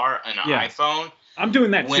guitar and an iPhone. I'm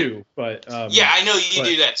doing that too, but yeah, I know you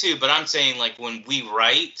do that too. But I'm saying like when we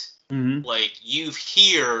write, like you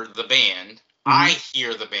hear the band, I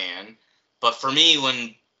hear the band, but for me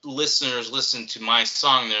when listeners listen to my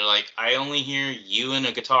song, they're like, I only hear you and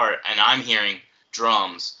a guitar, and I'm hearing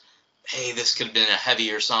drums. Hey, this could have been a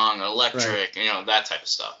heavier song, electric, that type of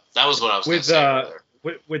stuff. That was what I was going to say earlier.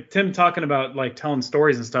 With Tim talking about like telling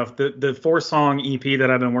stories and stuff, the 4-song EP that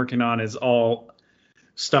I've been working on is all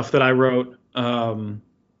stuff that I wrote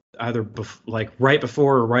either right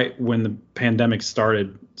before or right when the pandemic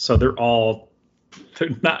started. So they're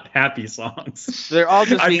not happy songs. They're all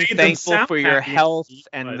just being thankful for your health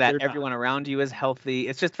and that everyone around you is healthy.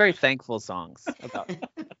 It's just very thankful songs about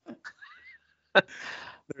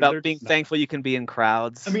being thankful you can be in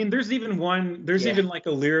crowds. I mean, there's even like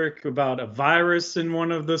a lyric about a virus in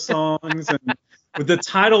one of the songs, and the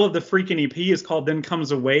title of the freaking EP is called "Then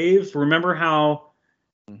Comes a Wave." Remember how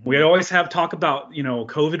we always have talk about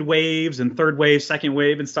COVID waves and third wave, second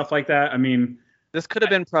wave, and stuff like that. I mean. This could have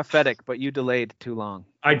been prophetic, but you delayed too long.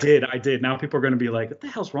 I did. Now people are going to be like, what the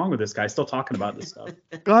hell's wrong with this guy? Still talking about this stuff.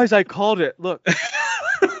 Guys, I called it. Look.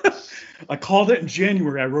 I called it in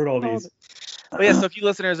January. I wrote all these. But yeah, so if you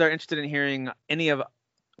listeners are interested in hearing any of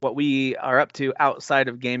what we are up to outside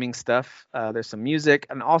of gaming stuff, there's some music.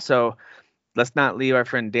 And also, let's not leave our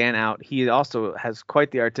friend Dan out. He also has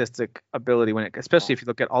quite the artistic ability especially if you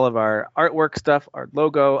look at all of our artwork stuff, our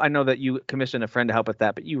logo. I know that you commissioned a friend to help with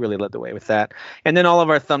that, but you really led the way with that. And then all of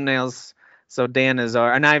our thumbnails. So Dan is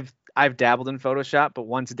and I've dabbled in Photoshop, but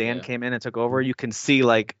once Dan came in and took over, you can see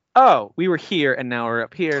like, oh, we were here and now we're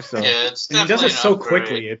up here. So it's he does it so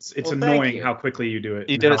quickly. It's annoying how quickly you do it.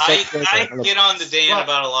 You did it so quickly. I get on to Dan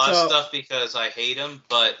about a lot of stuff because I hate him,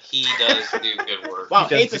 but he does do good work. Wow,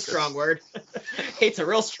 hate's a strong word. Hate's a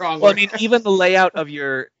real strong word. Well, I mean, even the layout of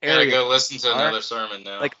your area. Gotta go listen to another sermon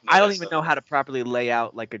now. Like, I don't even know how to properly lay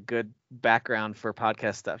out like a good background for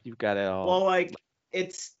podcast stuff. You've got it all. Well, like.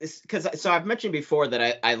 It's because so I've mentioned before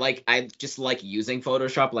that I just like using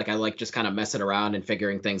Photoshop. Like I like just kind of messing around and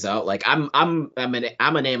figuring things out. Like I'm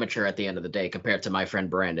an amateur at the end of the day compared to my friend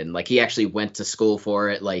Brandon. Like he actually went to school for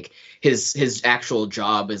it. Like his actual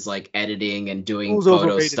job is like editing and doing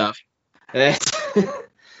photo stuff. But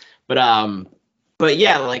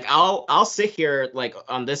yeah, like I'll sit here like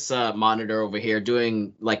on this monitor over here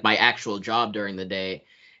doing like my actual job during the day,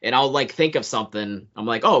 and I'll like think of something. I'm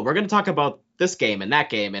like, oh, we're gonna talk about this game and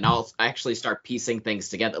that game, and I'll actually start piecing things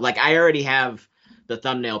together. Like I already have the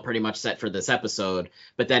thumbnail pretty much set for this episode,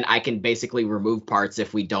 but then I can basically remove parts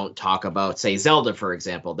if we don't talk about, say, Zelda, for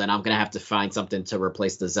example. Then I'm gonna have to find something to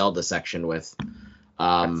replace the Zelda section with,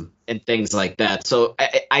 and things like that. So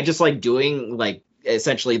I just like doing like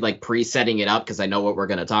essentially like pre-setting it up because I know what we're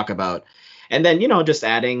gonna talk about. And then, just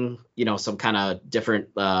adding, some kind of different,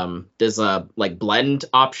 there's like blend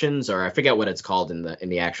options, or I forget what it's called in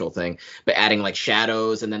the actual thing, but adding like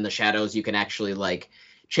shadows, and then the shadows, you can actually like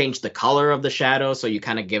change the color of the shadow. So you're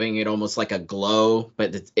kind of giving it almost like a glow,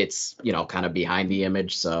 but it's kind of behind the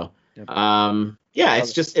image. So,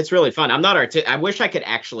 it's really fun. I'm not I wish I could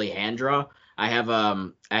actually hand draw. I have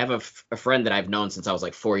a friend that I've known since I was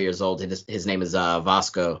like 4 years old. His name is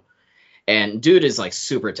Vasco. And dude is like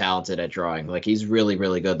super talented at drawing. Like he's really,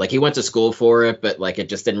 really good. Like he went to school for it, but like it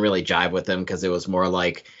just didn't really jive with him because it was more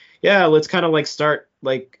like, yeah, let's kind of like start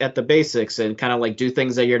like at the basics and kind of like do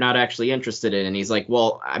things that you're not actually interested in. And he's like,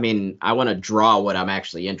 well, I mean, I want to draw what I'm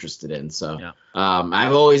actually interested in. So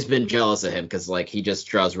I've always been jealous of him because like he just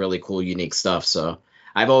draws really cool, unique stuff. So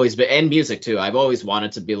I've always been, and music too. I've always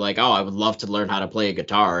wanted to be like, oh, I would love to learn how to play a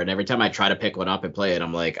guitar. And every time I try to pick one up and play it,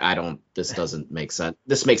 I'm like, this doesn't make sense.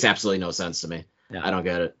 This makes absolutely no sense to me. Yeah. I don't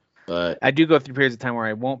get it. But I do go through periods of time where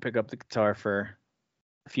I won't pick up the guitar for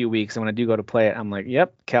a few weeks, and when I do go to play it, I'm like,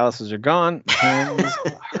 yep, calluses are gone. My hands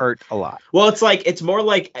hurt a lot. Well, it's more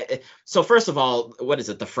like, so first of all, what is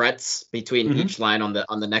it? The frets between each line on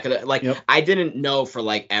the neck of it. Like, I didn't know for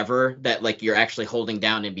like ever that like you're actually holding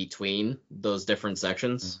down in between those different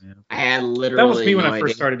sections. I had literally that was me when I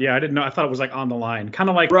first started. Yeah, I didn't know. I thought it was like on the line, kind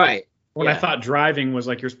of like when I thought driving was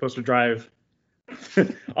like you're supposed to drive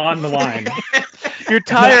on the line. Your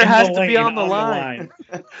tire has to be on the line.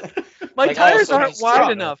 My tires aren't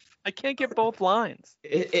wide enough. I can't get both lines.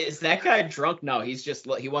 Is that guy drunk? No, he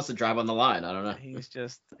wants to drive on the line. I don't know. He's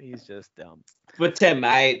just dumb. But Tim,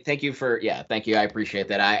 thank you. I appreciate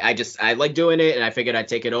that. I like doing it, and I figured I'd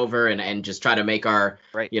take it over and just try to make our,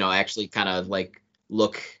 actually kind of like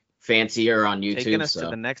look fancier on YouTube. Taking us to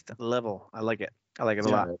the next level. I like it a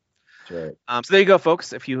lot. Right. So there you go,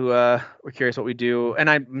 folks. If you were curious what we do, and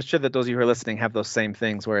I'm sure that those of you who are listening have those same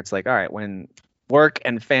things where it's like, all right, when work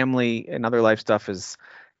and family and other life stuff is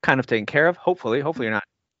kind of taken care of, hopefully you're not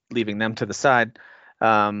leaving them to the side,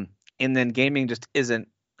 and then gaming just isn't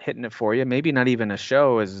hitting it for you. Maybe not even a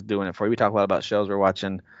show is doing it for you. We talk a lot about shows we're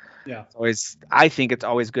watching. Yeah. I think it's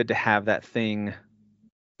always good to have that thing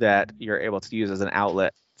that you're able to use as an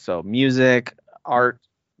outlet. So music, art,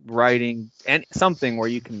 writing, and something where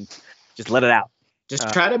you can just let it out.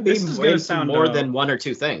 Just try to be more than one or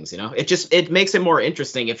two things, It makes it more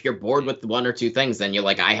interesting. If you're bored with one or two things, then you're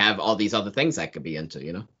like, I have all these other things I could be into,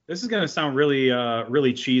 This is going to sound really,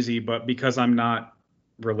 really cheesy, but because I'm not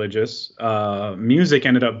religious, music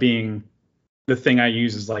ended up being the thing I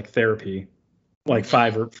use as like therapy, like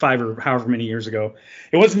five or however many years ago.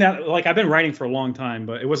 It wasn't that, like, I've been writing for a long time,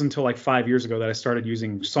 but it wasn't until like 5 years ago that I started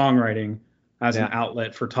using songwriting as an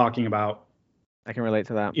outlet for talking about, I can relate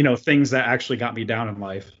to that. Things that actually got me down in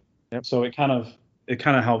life. Yep. So it kind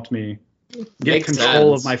of helped me get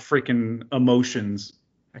control of my freaking emotions.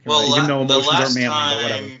 Even though emotions aren't manly, but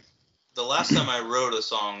whatever. The last time I wrote a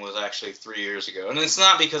song was actually 3 years ago, and it's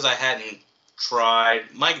not because I hadn't tried.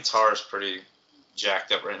 My guitar is pretty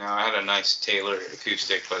jacked up right now. I had a nice Taylor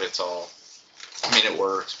acoustic, but it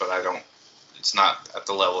works, but it's not at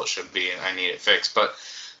the level it should be, and I need it fixed. But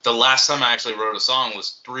the last time I actually wrote a song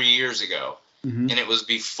was 3 years ago. And it was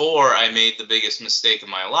before I made the biggest mistake of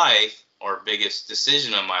my life, or biggest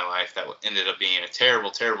decision of my life that ended up being a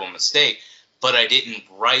terrible, terrible mistake. But I didn't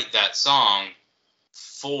write that song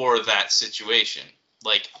for that situation.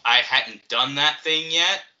 Like, I hadn't done that thing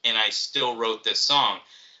yet, and I still wrote this song.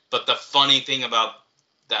 But the funny thing about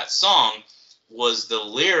that song was the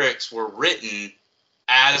lyrics were written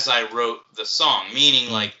as I wrote the song,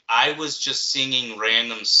 meaning like I was just singing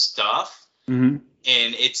random stuff. And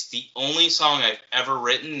it's the only song I've ever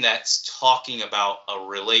written that's talking about a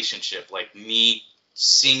relationship, like me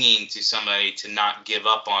singing to somebody to not give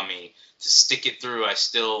up on me, to stick it through.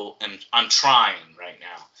 I'm trying right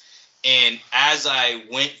now. And as I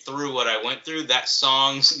went through what I went through, that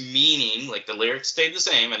song's meaning, like the lyrics stayed the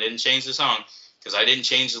same. I didn't change the song because I didn't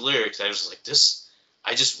change the lyrics. I was just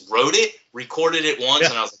like, I just wrote it, recorded it once,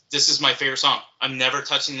 and I was like, this is my favorite song. I'm never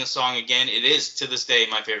touching this song again. It is, to this day,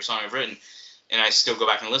 my favorite song I've written. And I still go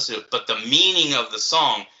back and listen to it. But the meaning of the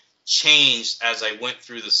song changed as I went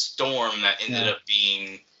through the storm that ended up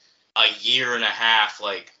being a year and a half,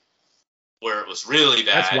 like, where it was really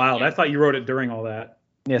bad. That's wild. I thought you wrote it during all that.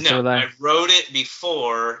 Yeah, no, I wrote it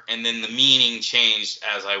before, and then the meaning changed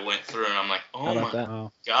as I went through, and I'm like, oh my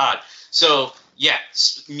God. So, yeah,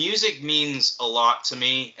 music means a lot to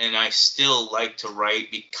me, and I still like to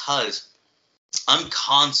write because I'm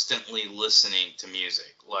constantly listening to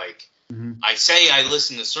music. Like, I say I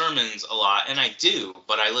listen to sermons a lot, and I do,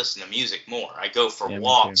 but I listen to music more. I go for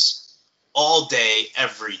walks all day,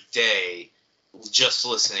 every day, just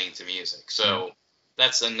listening to music. So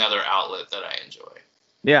that's another outlet that I enjoy.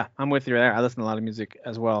 Yeah, I'm with you there. I listen to a lot of music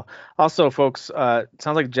as well. Also, folks, it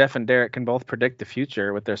sounds like Jeff and Derek can both predict the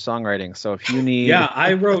future with their songwriting. So if you need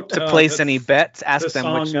I wrote to place any bets, ask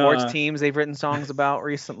them which sports teams they've written songs about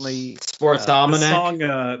recently. Sports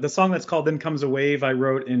Almanac. The song that's called Then Comes a Wave I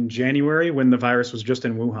wrote in January when the virus was just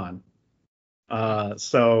in Wuhan.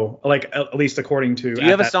 So, like, at least according to... Do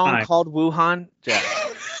you have a song called Wuhan,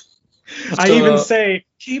 Jeff? I even say,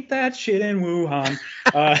 keep that shit in Wuhan.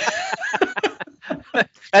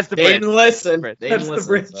 That's the bridge. They didn't listen. That's the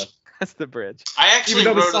bridge. So. That's the bridge. I actually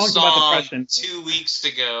wrote a song 2 weeks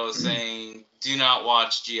ago saying, do not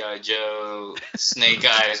watch G.I. Joe, Snake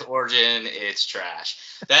Eyes Origin, it's trash.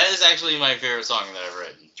 That is actually my favorite song that I've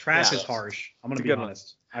written. Trash is harsh. I'm going to be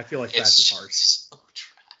honest. I feel like trash is harsh. So trash.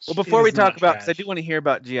 Well, before we talk about, because I do want to hear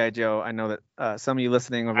about G.I. Joe, I know that some of you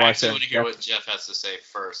listening have watched it. I want to hear what Jeff has to say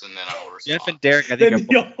first, and then I'll respond. Jeff and Derek, I think,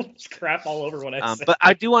 you'll crap all over what I say. But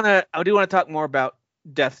I do want to talk more about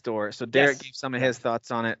Death's Door. So Derek Yes. gave some of his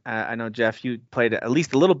thoughts on it. I know, Jeff, you played it at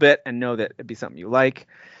least a little bit and know that it'd be something you like.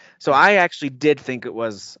 So I actually did think it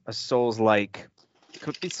was a Souls-like.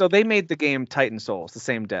 So they made the game Titan Souls, the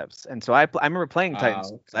same devs. And so I remember playing Titan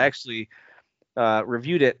Souls. Okay. I actually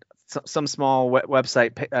reviewed it. Some small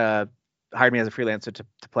website hired me as a freelancer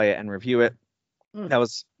to play it and review it. That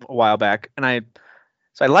was a while back. And I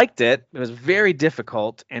liked it. It was very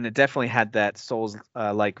difficult, and it definitely had that Souls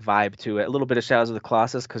like vibe to it. A little bit of Shadows of the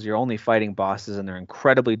Colossus because you're only fighting bosses and they're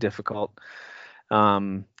incredibly difficult.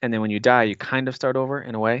 And then when you die, you kind of start over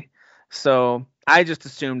in a way. So I just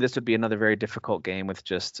assumed this would be another very difficult game with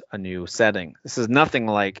just a new setting. This is nothing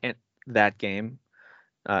like that game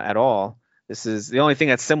at all. This is the only thing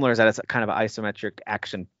that's similar is that it's kind of an isometric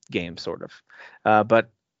action game, sort of.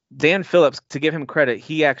 But Dan Phillips, to give him credit,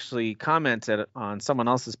 he actually commented on someone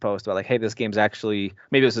else's post about like, hey, this game's actually,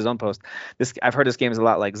 maybe it was his own post. I've heard this game is a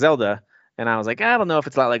lot like Zelda. And I was like, I don't know if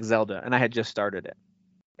it's a lot like Zelda. And I had just started it.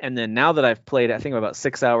 And then now that I've played it, I think I'm about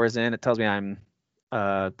 6 hours in, it tells me I'm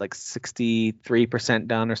like 63%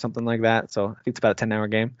 done or something like that. So I think it's about a 10-hour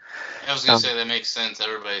game. I was going to say that makes sense.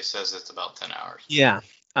 Everybody says it's about 10 hours. Yeah.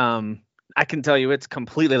 I can tell you it's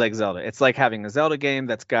completely like Zelda. It's like having a Zelda game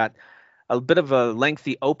that's got a bit of a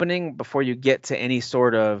lengthy opening before you get to any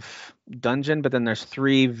sort of dungeon, but then there's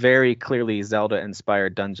 3 very clearly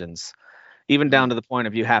Zelda-inspired dungeons, even down to the point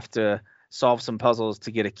of you have to solve some puzzles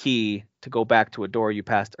to get a key to go back to a door you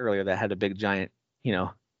passed earlier that had a big giant,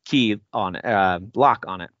 key on it, lock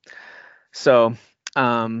on it. So,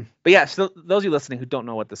 but yeah, so those of you listening who don't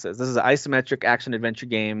know what this is an isometric action adventure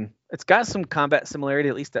game. It's got some combat similarity,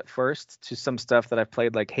 at least at first, to some stuff that I've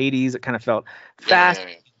played like Hades. It kind of felt fast,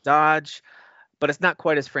 dodge, but it's not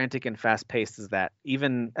quite as frantic and fast paced as that.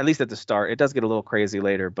 Even at least at the start, it does get a little crazy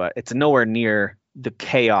later, but it's nowhere near the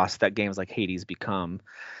chaos that games like Hades become.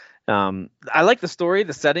 I like the story,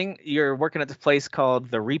 the setting. You're working at this place called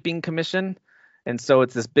the Reaping Commission, and so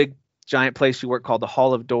it's this big giant place you work called the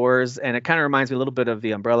Hall of Doors, and it kind of reminds me a little bit of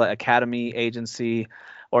the Umbrella Academy agency,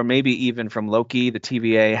 or maybe even from Loki, the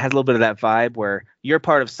TVA. It has a little bit of that vibe where you're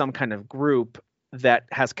part of some kind of group that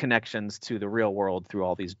has connections to the real world through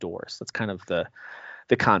all these doors. That's kind of the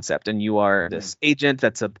concept. And you are this agent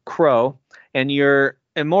that's a crow, and you're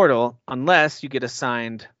immortal unless you get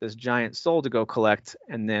assigned this giant soul to go collect.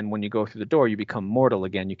 And then when you go through the door, you become mortal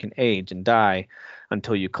again. You can age and die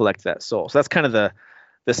until you collect that soul. So that's kind of the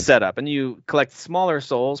setup. And you collect smaller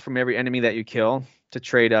souls from every enemy that you kill to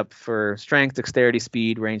trade up for strength, dexterity,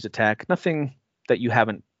 speed, ranged attack. Nothing that you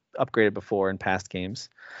haven't upgraded before in past games.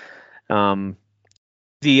 The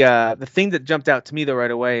thing that jumped out to me though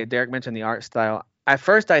right away, Derek mentioned the art style. At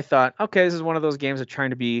first I thought, okay, this is one of those games that are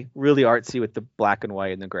trying to be really artsy with the black and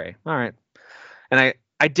white and the gray. All right. And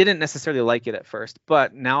I didn't necessarily like it at first,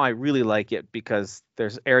 but now I really like it because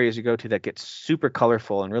there's areas you go to that get super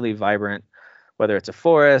colorful and really vibrant, whether it's a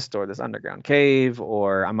forest or this underground cave,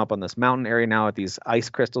 or I'm up on this mountain area now with these ice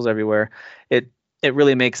crystals everywhere. It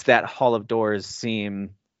really makes that Hall of Doors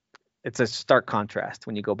seem, it's a stark contrast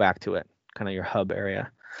when you go back to it, kind of your hub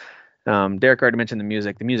area. Derek already mentioned the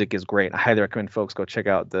music. The music is great. I highly recommend folks go check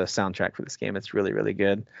out the soundtrack for this game. It's really, really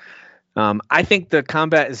good. I think the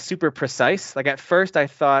combat is super precise. Like at first I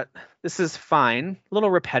thought this is fine, a little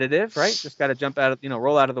repetitive, right? Just got to jump out of,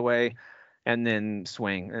 roll out of the way and then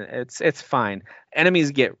swing. It's fine. Enemies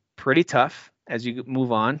get pretty tough as you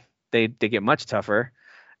move on. They get much tougher,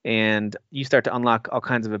 and you start to unlock all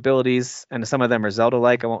kinds of abilities, and some of them are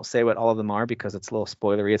Zelda-like. I won't say what all of them are because it's a little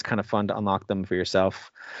spoilery. It's kind of fun to unlock them for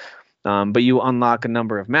yourself. But you unlock a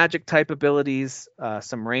number of magic type abilities,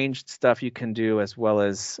 some ranged stuff you can do, as well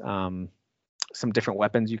as some different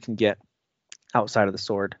weapons you can get outside of the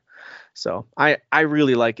sword. So I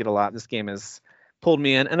really like it a lot. This game has pulled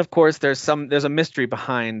me in, and of course there's a mystery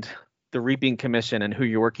behind the Reaping Commission and who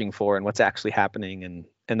you're working for and what's actually happening, and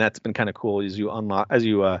that's been kind of cool as you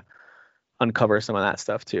uncover some of that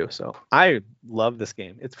stuff too. So I love this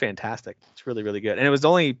game. It's fantastic. It's really, really good. And it was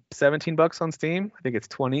only $17 on Steam. I think it's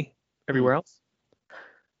 20 everywhere else.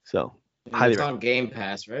 So highly recommend. On Game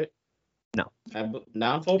Pass, right? No.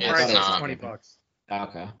 No. Full price is $20.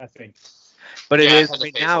 Okay. I think. But it is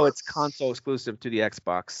right now. It's console exclusive to the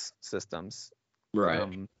Xbox systems. Right. I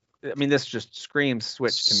mean, this just screams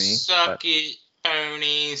Switch to me. Suck it,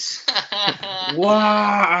 ponies.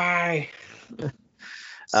 Why?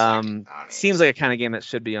 Seems like a kind of game that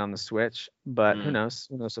should be on the Switch, but who knows?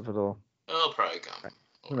 Who knows if it'll probably come.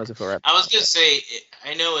 Who knows if it'll. I was gonna say,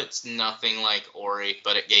 I know it's nothing like Ori,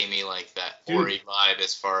 but it gave me like that Ori vibe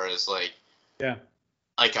as far as like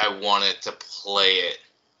I wanted to play it,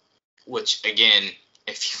 which again,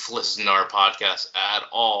 if you've listened to our podcast at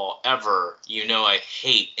all, ever, you know I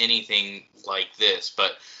hate anything like this.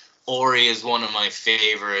 But Ori is one of my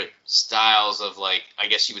favorite styles of, like, I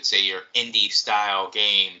guess you would say your indie style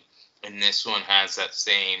game. And this one has that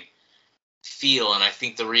same feel. And I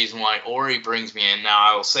think the reason why Ori brings me in, now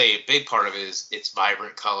I will say a big part of it is its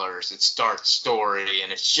vibrant colors, its dark story,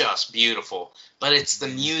 and it's just beautiful. But it's the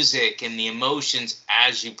music and the emotions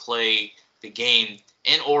as you play the game.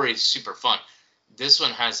 And Ori is super fun. This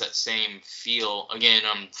one has that same feel. Again,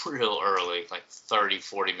 I'm real early, like 30,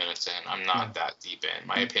 40 minutes in. I'm not that deep in.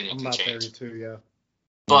 My opinion can change. 32, yeah.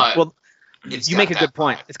 But well, you make a good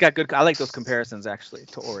point. It's got good. I like those comparisons actually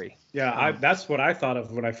to Ori. Yeah, that's what I thought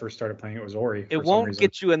of when I first started playing. It was Ori. It won't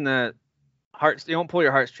get you in the heart. It won't pull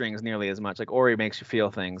your heartstrings nearly as much. Like Ori makes you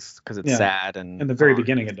feel things because it's sad and. In the very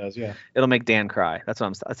beginning, it does. Yeah. It'll make Dan cry. That's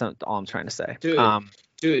all I'm trying to say.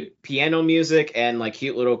 Dude, piano music and like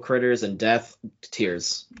cute little critters and death,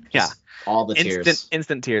 tears. Yeah. All the tears.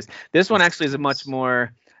 Instant tears. This one actually is a much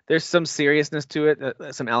more, there's some seriousness to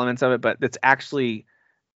it, some elements of it, but it's actually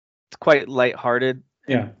quite lighthearted.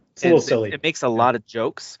 Yeah. It's a little silly. It makes a lot of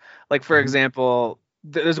jokes. Like, for example,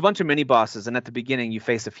 there's a bunch of mini bosses, and at the beginning you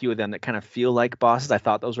face a few of them that kind of feel like bosses. I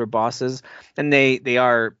thought those were bosses, and they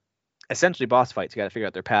are essentially boss fights. You got to figure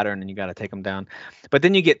out their pattern and you got to take them down. But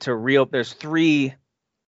then you get to there's 3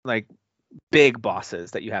 like big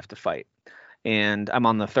bosses that you have to fight, and I'm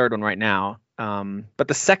on the 3rd one right now. But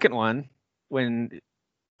the second one, when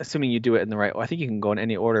assuming you do it in the right, I think you can go in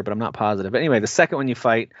any order, but I'm not positive. But anyway, the second one you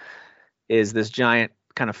fight is this giant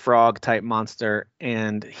kind of frog type monster,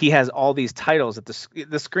 and he has all these titles that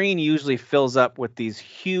the screen usually fills up with these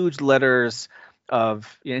huge letters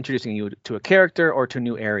of introducing you to a character or to a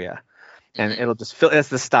new area. And it'll just fill. That's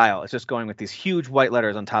the style. It's just going with these huge white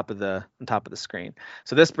letters on top of the screen.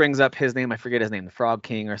 So this brings up his name. I forget his name, the Frog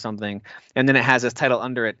King or something. And then it has his title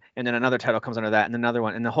under it, and then another title comes under that, and another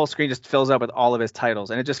one, and the whole screen just fills up with all of his titles,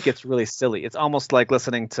 and it just gets really silly. It's almost like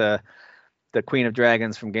listening to the Queen of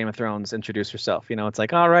Dragons from Game of Thrones introduce herself. It's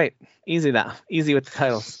like, all right, easy with the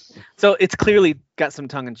titles. So it's clearly got some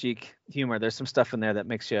tongue-in-cheek humor. There's some stuff in there that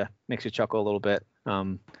makes you chuckle a little bit.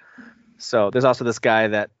 So there's also this guy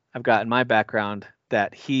that I've got in my background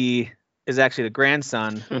that he is actually the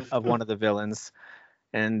grandson of one of the villains,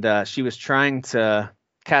 and she was trying to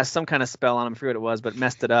cast some kind of spell on him, I forget what it was, but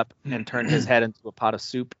messed it up and turned his head into a pot of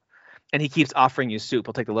soup. And he keeps offering you soup.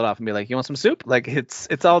 He'll take the lid off and be like, "You want some soup?" Like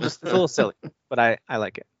it's all just, it's a little silly, but I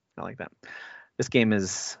like it. I like that. This game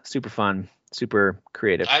is super fun, super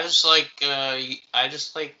creative. I just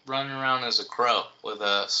like running around as a crow with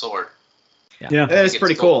a sword. Yeah, that is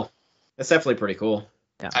pretty cool. That's definitely pretty cool.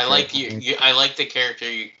 Yeah, I like you. I like the character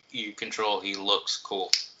you control. He looks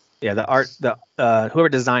cool. Yeah, the art, whoever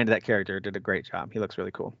designed that character did a great job. He looks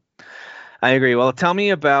really cool. I agree. Well, tell me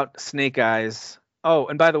about Snake Eyes. Oh,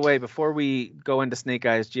 and by the way, before we go into Snake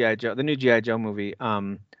Eyes G.I. Joe, the new G.I. Joe movie,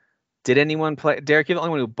 did anyone play? Derek, you're the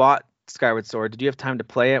only one who bought Skyward Sword. Did you have time to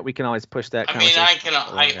play it? We can always push that. Only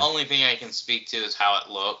thing I can speak to is how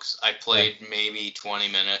it looks. I played maybe 20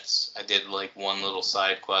 minutes. I did like one little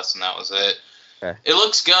side quest, and that was it. Okay. It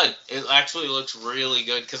looks good. It actually looks really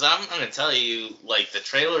good, because I'm going to tell you, like, the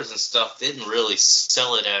trailers and stuff didn't really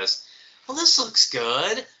sell it as, well, this looks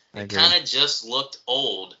good. It kind of just looked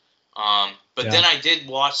old. But then I did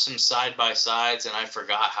watch some side-by-sides, and I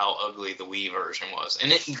forgot how ugly the Wii version was.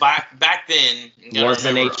 And it back then...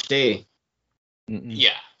 Wasn't HD. Yeah,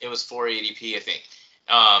 it was 480p, I think.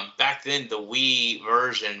 Back then, the Wii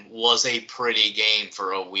version was a pretty game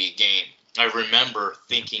for a Wii game. I remember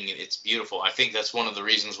thinking it's beautiful. I think that's one of the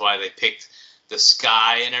reasons why they picked the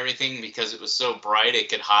sky and everything, because it was so bright it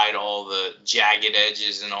could hide all the jagged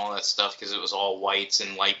edges and all that stuff, because it was all whites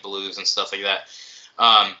and light blues and stuff like that.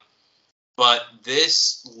 But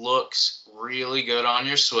this looks really good on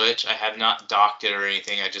your Switch. I have not docked it or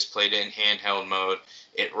anything. I just played it in handheld mode.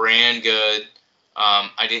 It ran good.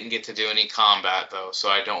 I didn't get to do any combat though, so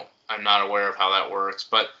I'm not aware of how that works.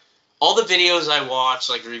 But all the videos I watched,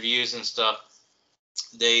 like reviews and stuff,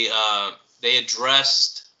 they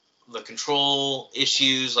addressed the control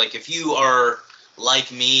issues. Like if you are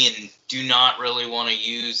like me and do not really want to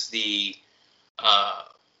use the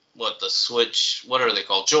the Switch, what are they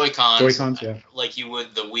called? Joy-Cons. Joy-Cons, yeah. Like you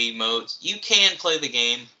would the Wii modes. You can play the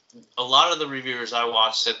game. A lot of the reviewers I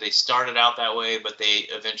watched said they started out that way, but they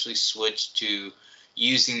eventually switched to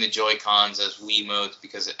using the Joy-Cons as Wii modes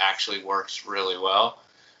because it actually works really well.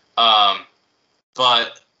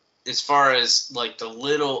 But as far as like the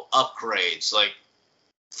little upgrades, like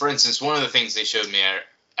for instance, one of the things they showed me,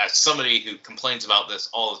 as somebody who complains about this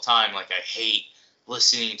all the time, like I hate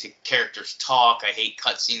listening to characters talk, I hate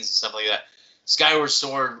cutscenes and stuff like that. Skyward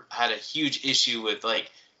Sword had a huge issue with, like,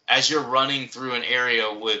 as you're running through an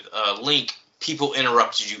area with Link, people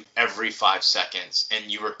interrupted you every 5 seconds,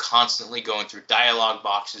 and you were constantly going through dialogue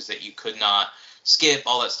boxes that you could not skip,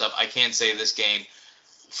 all that stuff. I can say this game,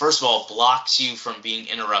 first of all, blocks you from being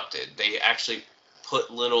interrupted. They actually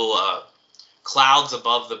put little clouds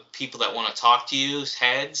above the people that want to talk to you's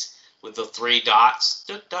heads with the 3 dots,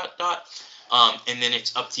 dot, dot, dot. And then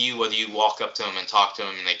it's up to you whether you walk up to them and talk to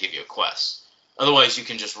them and they give you a quest. Otherwise, you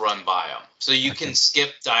can just run by them. So you can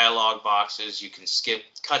skip dialogue boxes, you can skip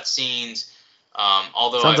cutscenes.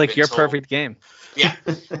 Although Sounds I've like been your told, perfect game. Yeah.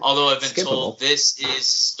 Although I've been Skippable. told this is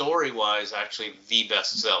story-wise actually the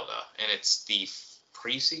best Zelda, and it's the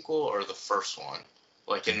pre-sequel or the first one.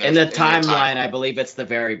 Like in the timeline, I believe it's the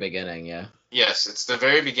very beginning. Yeah. Yes, it's the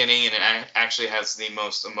very beginning, and it actually has the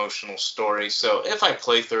most emotional story. So if I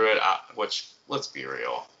play through it, which, let's be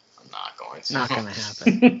real, I'm not going to. Not going to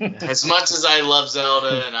happen. As much as I love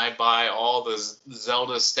Zelda and I buy all the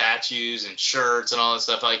Zelda statues and shirts and all that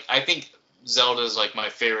stuff, like, I think Zelda is like my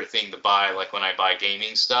favorite thing to buy, like when I buy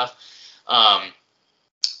gaming stuff. I'm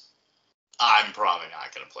probably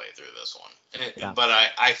not going to play through this one. Yeah. But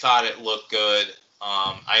I thought it looked good.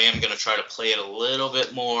 I am going to try to play it a little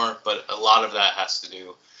bit more, but a lot of that has to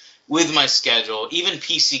do with my schedule. Even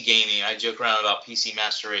PC gaming, I joke around about PC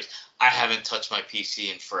Master Race. I haven't touched my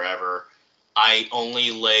PC in forever. I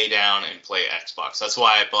only lay down and play Xbox. That's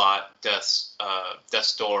why I bought Death's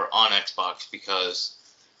Door on Xbox, because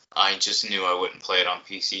I just knew I wouldn't play it on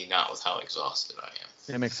PC, not with how exhausted I am.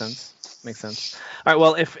 That makes sense. All right,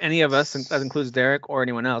 well, if any of us, and that includes Derek or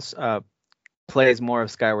anyone else, plays more of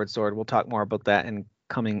Skyward Sword, we'll talk more about that in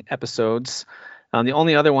coming episodes. The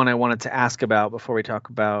only other one I wanted to ask about before we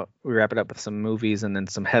wrap it up with some movies and then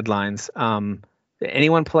some headlines. Did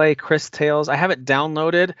anyone play Chris Tales? I have it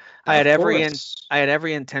downloaded. I had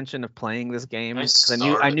every intention of playing this game because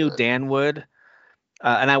I knew Dan would,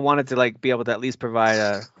 and I wanted to, like, be able to at least provide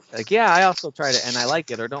a, like, yeah, I also tried it and I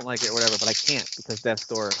like it or don't like it or whatever, but I can't because Death's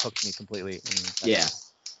Door hooked me completely. And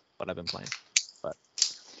that's what I've been playing. But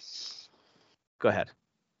go ahead.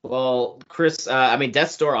 Well, Chris,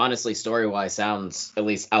 Death's Door, honestly, story-wise, sounds, at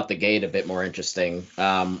least out the gate, a bit more interesting,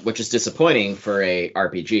 which is disappointing for a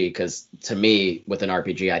RPG, because to me, with an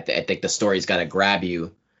RPG, I think the story's got to grab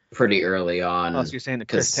you pretty early on. Oh, so you're saying the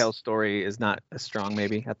Chris Tales story is not as strong,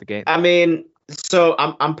 maybe, at the gate? I mean, so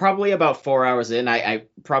I'm probably about 4 hours in. I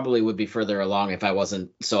probably would be further along if I wasn't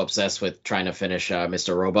so obsessed with trying to finish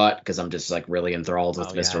Mr. Robot, because I'm just, like, really enthralled with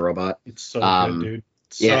Mr. Robot. It's so good, dude.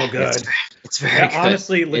 So good. It's very good.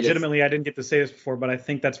 Honestly, legitimately, I didn't get to say this before, but I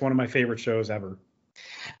think that's one of my favorite shows ever.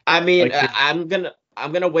 I mean, like, I'm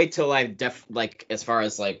gonna wait till I as far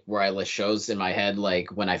as, like, where I list shows in my head,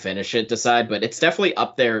 like, when I finish it, decide. But it's definitely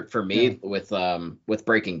up there for me with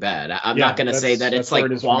Breaking Bad. I'm not gonna say that it's,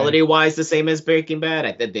 like, quality wise the same as Breaking Bad.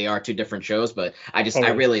 I think they are two different shows, but I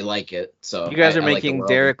really like it. So you guys are making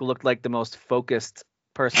Derek look like the most focused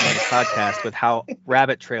person on the podcast with how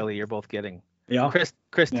rabbit traily you're both getting. Yeah.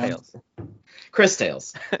 Chris Tales. Chris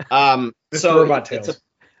Tales. Robot Tales.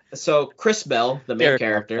 So Chris Bell, the main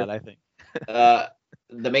character, that, I think.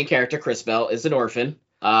 The main character, Chris Bell, is an orphan.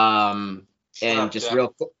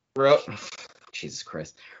 Jesus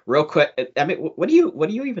Christ, real quick. I mean, what are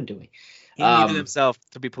you even doing? He needed himself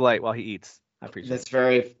to be polite while he eats. I appreciate that's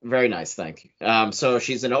very, very nice. Thank you. So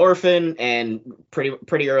she's an orphan, and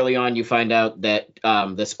pretty early on, you find out that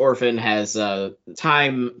this orphan has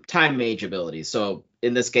time mage abilities. So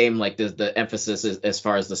in this game, like, the emphasis is, as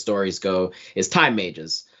far as the stories go, is time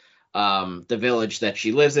mages. The village that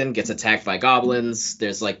she lives in gets attacked by goblins.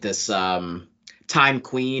 There's, like, this time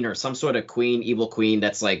queen or some sort of evil queen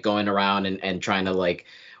that's, like, going around and trying to, like,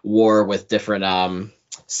 war with different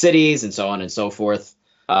cities and so on and so forth.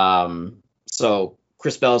 So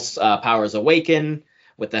Chris Bell's powers awaken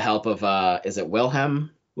with the help of is it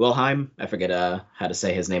Wilhelm? I forget how to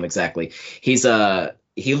say his name exactly.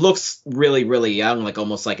 He looks really, really young, like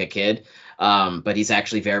almost like a kid, but he's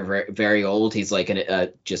actually very, very, very old. He's like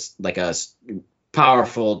just like a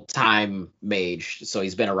powerful time mage, so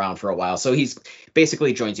he's been around for a while. So he's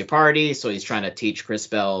basically joins your party. So he's trying to teach Chris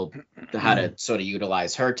Bell how to sort of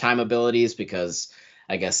utilize her time abilities, because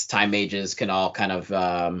I guess time mages can all kind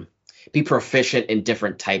of be proficient in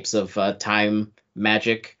different types of time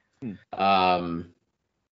magic. And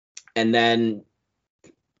then,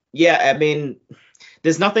 I mean,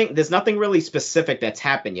 there's nothing really specific that's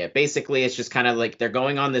happened yet. Basically, it's just kind of like they're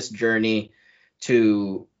going on this journey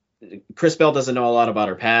to. Chris Bell doesn't know a lot about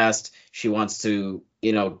her past. She wants to,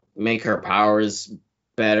 make her powers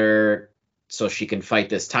better so she can fight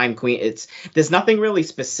this Time Queen. There's nothing really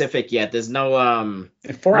specific yet. There's no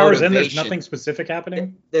 4 hours in, there's nothing specific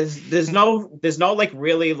happening. There's no like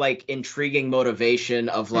really like intriguing motivation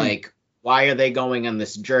of like why are they going on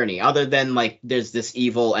this journey, other than like there's this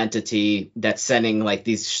evil entity that's sending like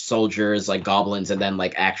these soldiers like goblins and then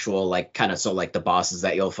like actual like kind of so like the bosses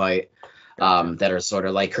that you'll fight that are sort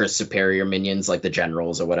of like her superior minions like the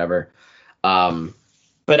generals or whatever.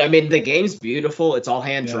 But I mean the game's beautiful. It's all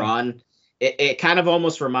hand drawn. It kind of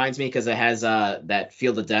almost reminds me because it has that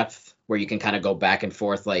Field of Depth where you can kind of go back and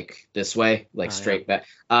forth like this way, like straight back,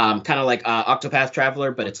 kind of like Octopath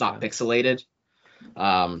Traveler, but it's not pixelated.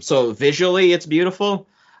 So visually it's beautiful.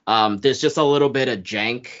 There's just a little bit of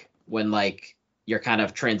jank when like you're kind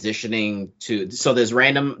of transitioning to, so there's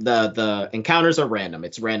random, the encounters are random.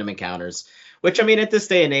 It's random encounters, which I mean at this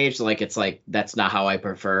day and age, like it's like that's not how I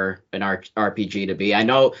prefer an RPG to be. I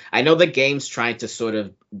know the game's trying to sort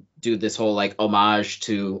of do this whole like homage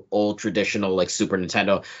to old traditional like Super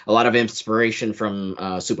Nintendo. A lot of inspiration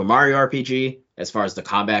from Super Mario RPG as far as the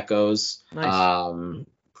combat goes. Nice.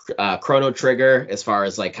 Chrono Trigger as far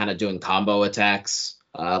as like kind of doing combo attacks,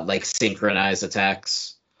 like synchronized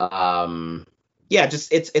attacks.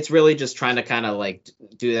 Just it's really just trying to kind of like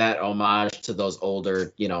do that homage to those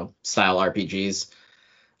older, style RPGs.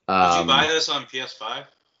 Did you buy this on PS5?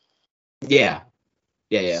 Yeah.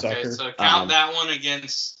 Okay, so count that one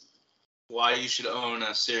against why you should own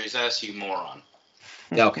a Series S, you moron.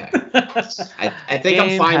 Okay. I think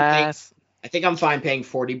I'm fine. I think I'm fine paying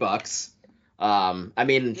 $40. I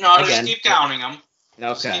mean, no, again, just keep counting them.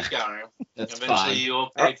 Okay, just keep counting them. That's Eventually fine. You'll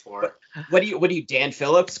pay for it. What do you, Dan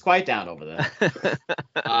Phillips? Quiet down over there.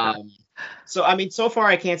 So I mean, so far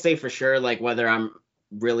I can't say for sure like whether I'm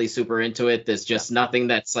really super into it. There's just nothing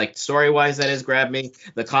that's like story wise that has grabbed me.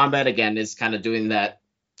 The combat again is kind of doing that,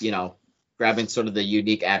 grabbing sort of the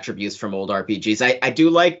unique attributes from old RPGs. I do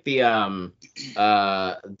like the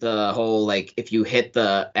whole like if you hit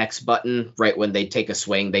the X button right when they take a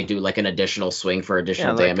swing, they do like an additional swing for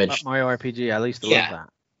additional damage. Like Mario RPG, I used to love that.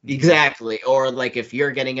 Exactly. Or like if you're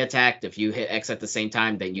getting attacked, if you hit X at the same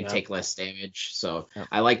time, then you take less damage. So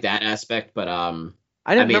I like that aspect, but I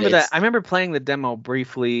didn't remember that. I remember playing the demo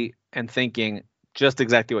briefly and thinking just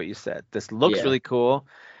exactly what you said. This looks really cool.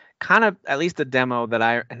 Kind of, at least the demo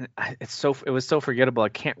that it was so forgettable. I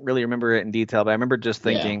can't really remember it in detail, but I remember just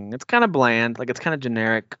thinking it's kind of bland, like it's kind of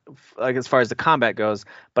generic, like as far as the combat goes.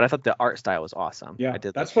 But I thought the art style was awesome. Yeah,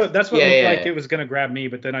 that's what looked like it was gonna grab me.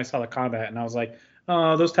 But then I saw the combat and I was like,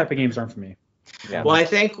 oh, those type of games aren't for me. Yeah. Well, I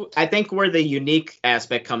think where the unique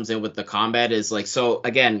aspect comes in with the combat is like, so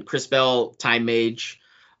again, Chris Bell, Time Mage.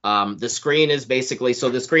 The screen is basically, so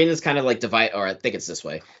the screen is kind of like divide, or I think it's this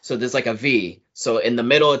way. So there's like a V. So in the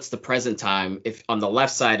middle, it's the present time. If on the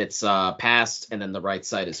left side, it's past, and then the right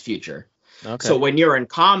side is future. Okay. So when you're in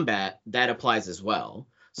combat, that applies as well.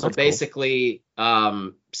 So that's basically,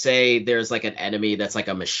 say there's like an enemy that's like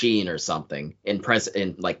a machine or something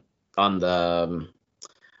like on the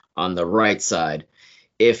right side.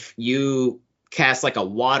 If you cast like a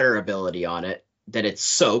water ability on it, then it's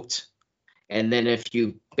soaked. And then if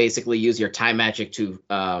you basically use your time magic to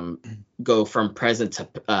go from present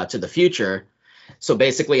to the future, so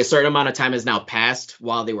basically a certain amount of time has now passed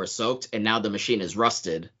while they were soaked, and now the machine is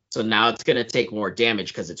rusted. So now it's going to take more damage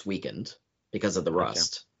because it's weakened because of the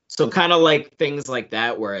rust. So kind of like things like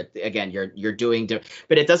that, where again you're doing,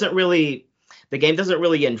 but it doesn't really. The game doesn't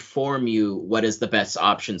really inform you what is the best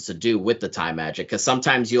options to do with the time magic, because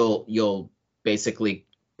sometimes you'll basically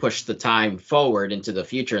push the time forward into the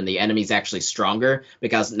future and the enemy's actually stronger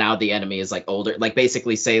because now the enemy is like older. Like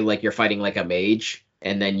basically say like you're fighting like a mage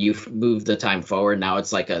and then you move the time forward. Now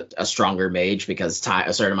it's like a stronger mage because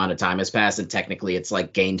a certain amount of time has passed and technically it's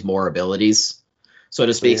like gained more abilities, so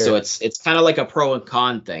to speak. So it's kind of like a pro and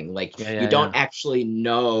con thing. Like you don't actually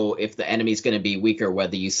know if the enemy's going to be weaker,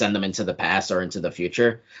 whether you send them into the past or into the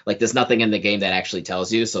future. Like there's nothing in the game that actually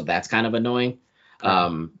tells you. So that's kind of annoying.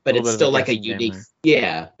 But it's still like a unique,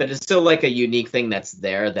 but it's still like a unique thing that's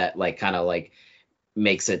there that like kind of like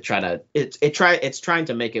makes it it's trying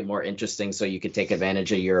to make it more interesting so you could take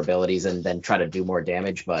advantage of your abilities and then try to do more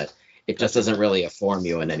damage, but it just doesn't really inform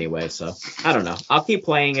you in any way. So I don't know. I'll keep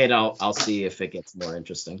playing it. I'll see if it gets more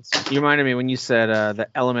interesting. So. You reminded me when you said the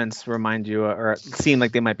elements remind you or seem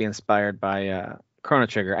like they might be inspired by Chrono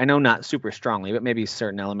Trigger. I know not super strongly, but maybe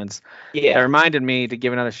certain elements. Yeah. That reminded me to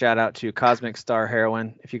give another shout out to Cosmic Star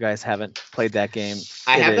Heroine. If you guys haven't played that game,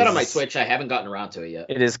 I have that on my Switch. I haven't gotten around to it yet.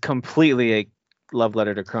 It is completely a love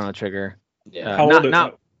letter to Chrono Trigger. Yeah. How old is it?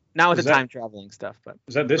 Not with the time traveling stuff, but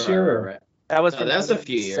is that this year or? That was a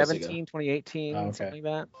few years 2017, ago. 2018, something like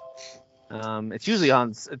that. It's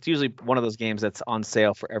usually one of those games that's on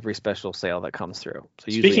sale for every special sale that comes through.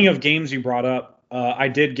 So speaking of games you brought up, I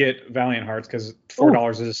did get Valiant Hearts because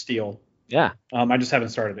 $4 is a steal. Yeah. I just haven't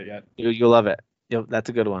started it yet. You'll love it. That's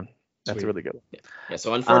a good one. That's Sweet. a really good one. Yeah.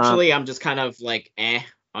 So unfortunately, I'm just kind of like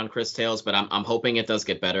on Chris Tales, but I'm hoping it does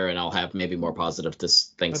get better, and I'll have maybe more positive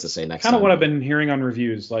things to say next time. Kind of what I've been hearing on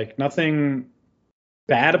reviews. Like nothing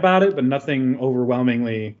bad about it, but nothing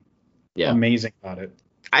overwhelmingly amazing about it.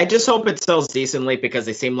 I just hope it sells decently because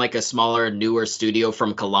they seem like a smaller, newer studio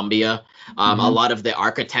from Colombia. A lot of the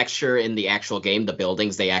architecture in the actual game, the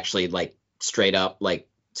buildings, they actually like straight up like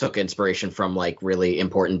took inspiration from like really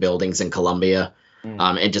important buildings in Colombia.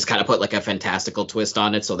 And just kind of put like a fantastical twist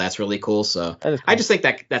on it, so that's really cool. So cool. I just think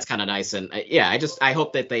that's kind of nice, and I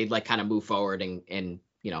hope that they like kind of move forward and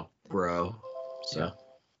grow. So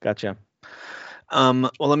gotcha.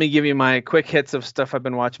 Well, let me give you my quick hits of stuff I've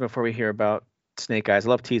been watching before we hear about Snake Eyes. I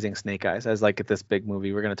love teasing Snake Eyes as like at this big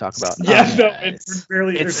movie we're going to talk about. It's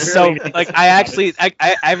really like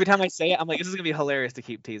I every time I say it, I'm like, this is going to be hilarious to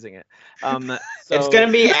keep teasing it. It's going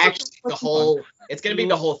to be actually it's going to be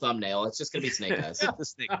the whole thumbnail. It's just going to be Snake Eyes. The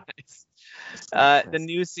Snake Eyes. The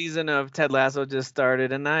new season of Ted Lasso just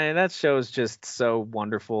started, and that show is just so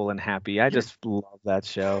wonderful and happy. I just love that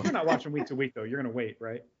show. You're not watching week to week though. You're going to wait,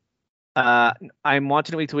 right? I'm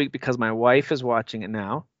watching it week to week because my wife is watching it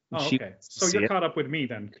now. Oh, okay. So you're caught up with me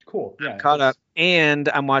then. Cool. Yeah. Caught up. And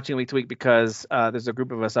I'm watching week to week because there's a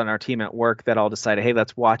group of us on our team at work that all decided, hey,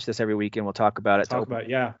 let's watch this every week and we'll talk about it.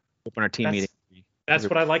 Open our team meeting. That's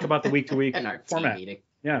what I like about the week to week format.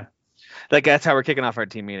 Yeah. Like that's how we're kicking off our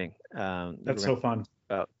team meeting. That's so fun.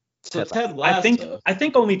 So Ted Lasso. I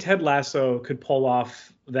think only Ted Lasso could pull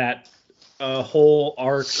off that whole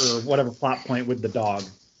arc or whatever plot point with the dog.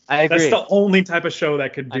 I agree. That's the only type of show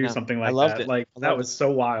that could do something like that. It. Like that was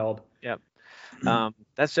so wild. Yep.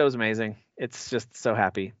 That show's amazing. It's just so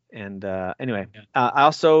happy. And anyway,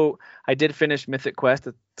 I did finish Mythic Quest.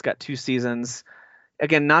 It's got 2 seasons.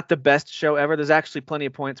 Again, not the best show ever. There's actually plenty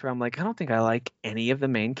of points where I'm like, I don't think I like any of the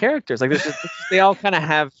main characters. Like they all kind of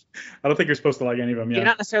have. I don't think you're supposed to like any of them. Yeah. You're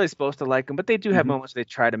not necessarily supposed to like them, but they do have moments where they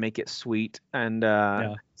try to make it sweet. And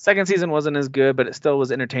second season wasn't as good, but it still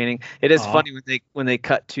was entertaining. It is funny when they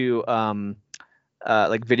cut to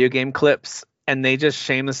like video game clips, and they just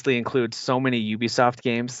shamelessly include so many Ubisoft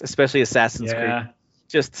games, especially Assassin's Creed.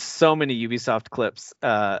 Just so many Ubisoft clips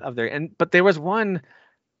of there. But there was one.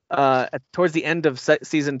 Towards the end of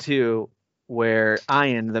season 2, where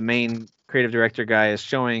Ian, the main creative director guy, is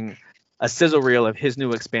showing a sizzle reel of his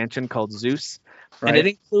new expansion called Zeus, and it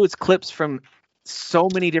includes clips from so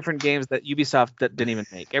many different games that Ubisoft that didn't even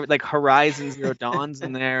make. Like Horizon Zero Dawn's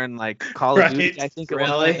in there, and like Call of Duty. I think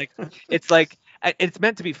it's like it's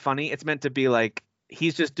meant to be funny. It's meant to be like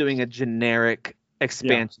he's just doing a generic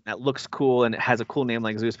expansion that looks cool and it has a cool name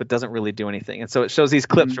like Zeus but doesn't really do anything, and so it shows these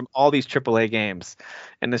clips from all these AAA games,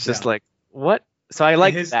 and it's just like what. So I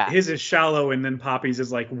like that his is shallow, and then Poppy's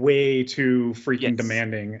is like way too freaking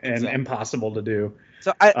demanding and impossible to do.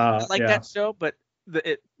 So I like that show, but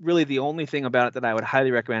really the only thing about it that I would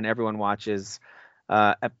highly recommend everyone watch is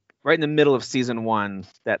right in the middle of season 1,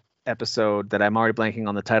 that episode that I'm already blanking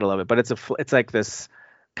on the title of it, but it's like this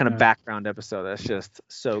kind of background episode that's just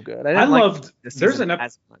so good. I loved there's an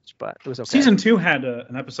as much, but it was okay. Season 2 had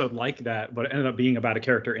an episode like that, but it ended up being about a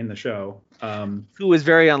character in the show who was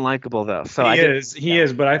very unlikable though. So he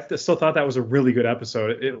is, but I still thought that was a really good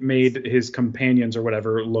episode. It made his companions or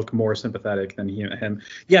whatever look more sympathetic than him.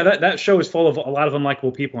 Yeah, that show is full of a lot of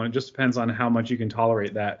unlikable people, and it just depends on how much you can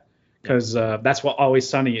tolerate that. Because that's what Always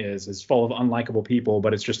Sunny is full of unlikable people,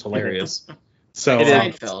 but it's just hilarious. So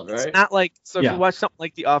Seinfeld, right? It's not like if you watch something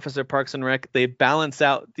like The Office or Parks and Rec, they balance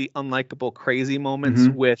out the unlikable crazy moments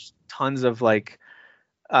with tons of like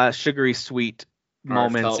sugary sweet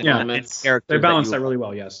moments and characters. They balance that really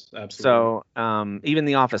well. Yes, absolutely. So even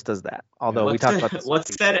The Office does that. Although we talked about this.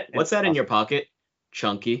 What's that in your pocket?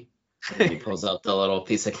 Chunky. He pulls out the little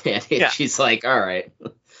piece of candy. And she's like, all right.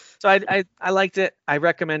 So I liked it. I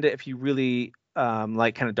recommend it if you really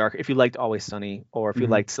like kind of dark. If you liked Always Sunny, or if you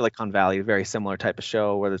liked Silicon Valley, very similar type of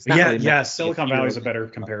show where it's not Silicon Valley is a better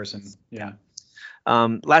comparison. Yeah.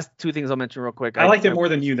 Last 2 things I'll mention real quick. I liked it more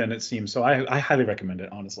than you, then it seems. So I highly recommend it,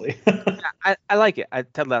 honestly. I like it.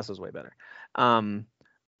 Ted Lasso's way better.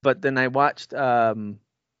 But then I watched Gunpowder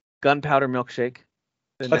Milkshake.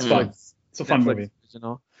 That's fun. It's a fun movie.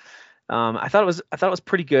 Original. I thought it was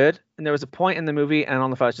pretty good, and there was a point in the movie, and I don't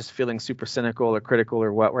know if I was just feeling super cynical or critical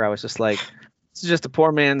or what, where I was just like, this is just a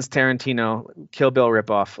poor man's Tarantino Kill Bill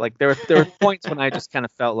ripoff. Like there were points when I just kind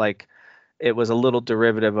of felt like it was a little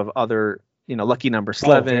derivative of other, Lucky Number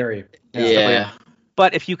 11.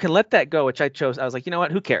 But if you can let that go, which I chose, I was like, you know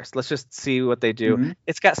what? Who cares? Let's just see what they do. Mhm.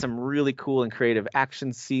 It's got some really cool and creative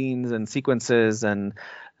action scenes and sequences, and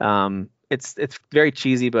it's very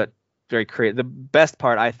cheesy but very creative. The best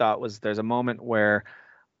part I thought was there's a moment where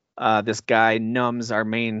this guy numbs our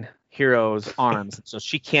main hero's arms, so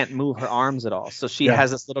she can't move her arms at all. So she Yeah.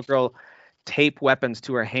 has this little girl tape weapons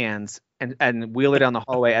to her hands and wheel her down the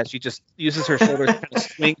hallway as she just uses her shoulders to kind of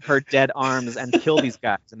swing her dead arms and kill these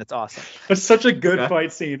guys, and it's awesome. That's such a good Okay.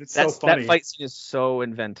 fight scene. It's so funny. That fight scene is so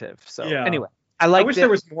inventive. So Yeah. anyway, I I liked wish it. there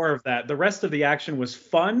was more of that. The rest of the action was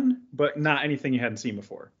fun, but not anything you hadn't seen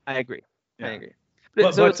before. I agree. Yeah. I agree.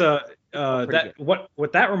 But, So- that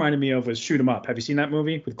what that reminded me of was Shoot 'Em Up. Have you seen that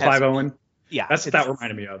movie with Clive Absolutely. Owen? yeah, That's what it's- that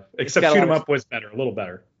reminded me of. got Except a Shoot lot 'Em of- Up was better, a little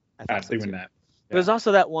better I thought at so, doing too. that. There's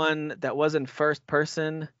also that one that was in first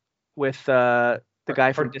person with the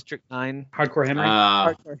guy from District 9, Hardcore Henry.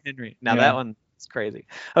 Hardcore Henry. Now yeah. that one is crazy.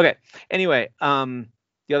 Okay. Anyway,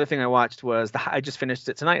 the other thing I watched was I just finished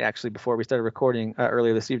it tonight actually before we started recording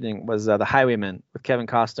earlier this evening was The Highwaymen with Kevin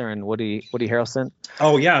Costner and Woody Harrelson.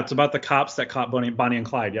 Oh yeah, it's about the cops that caught Bonnie and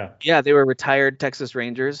Clyde. Yeah. Yeah, they were retired Texas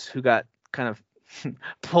Rangers who got kind of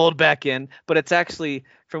pulled back in, but it's actually,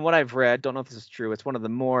 from what I've read, don't know if this is true, it's one of the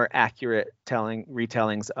more accurate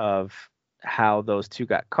retellings of how those two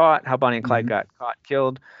got caught, how Bonnie and Clyde Mhm. got caught,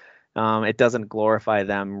 killed. It doesn't glorify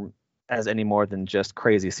them as any more than just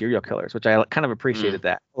crazy serial killers, which I kind of appreciated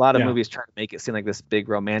that. A lot of Yeah. movies try to make it seem like this big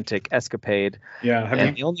romantic escapade, Yeah. Have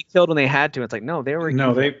and they only killed when they had to. It's like, no, they were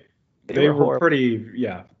No, evil. they were horrible. pretty.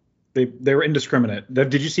 Yeah. They were indiscriminate.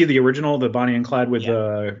 Did you see the original, the Bonnie and Clyde with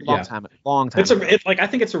the? long time It's ago. I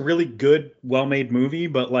think it's a really good, well-made movie,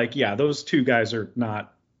 but like, yeah, those two guys are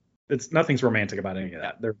not. Nothing's romantic about any of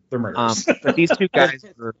that. They're murderers. But these two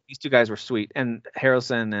guys were sweet, and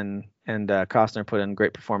Harrelson and Costner put in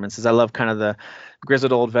great performances. I love kind of the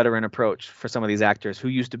grizzled old veteran approach for some of these actors who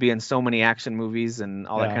used to be in so many action movies and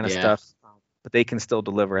all that Yeah. kind of Yeah. stuff, but they can still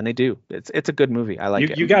deliver, and they do. It's a good movie. I like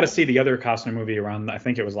it. You got to see the other Costner movie around. I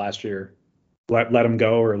think it was last year. Let Him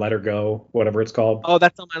Go or Let Her Go, whatever it's called. Oh,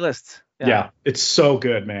 that's on my list. Yeah, it's so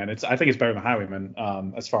good, man. I think it's better than Highwayman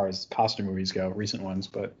as far as Costner movies go, recent ones.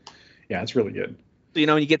 But yeah, it's really good. So,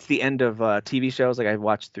 when you get to the end of TV shows, like I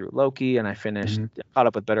watched through Loki and I finished, Mhm. caught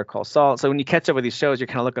up with Better Call Saul. So when you catch up with these shows, you're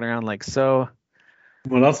kind of looking around like, so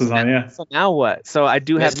What else is on? Yeah. so now what? So I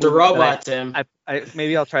do have Mr. movies that Robot, Tim. I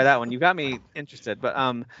maybe I'll try that one. You got me interested, but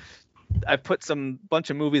I put some bunch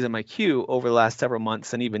of movies in my queue over the last several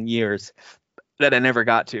months and even years that I never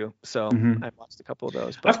got to. So Mhm. I've watched a couple of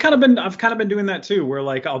those. But I've kind of been doing that too, where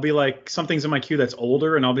like I'll be like something's in my queue that's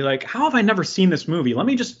older, and I'll be like, how have I never seen this movie? Let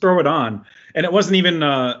me just throw it on. And it wasn't even.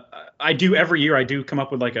 I do every year. I do come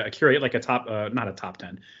up with like a curate, like a top, not a top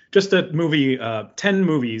 10, just a movie, 10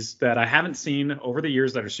 movies that I haven't seen over the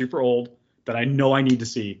years that are super old that I know I need to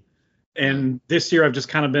see. And this year I've just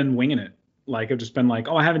kind of been winging it. Like I've just been like,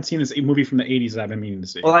 oh, I haven't seen this movie from the 80s that I've been meaning to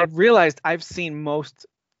see. well, I realized I've seen most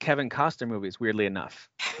Kevin Costner movies, weirdly enough.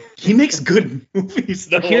 He makes good movies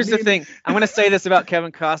though. But here's I the mean, thing. I'm going to say this about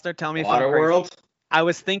Kevin Costner. Tell me if I'm crazy. Waterworld. I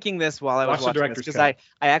was thinking this while I was Watch the watching this director's because cut.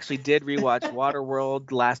 I actually did rewatch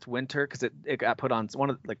Waterworld last winter because it got put on one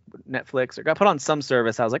of like Netflix or got put on some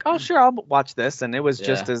service. I was like, oh sure, I'll watch this, and it was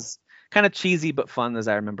just Yeah. as kind of cheesy but fun as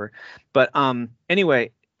I remember. But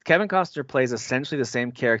anyway, Kevin Costner plays essentially the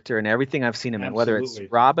same character in everything I've seen him in, whether it's Absolutely.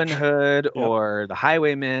 Robin Hood Yep. or The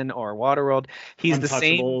Highwaymen or Waterworld. He's the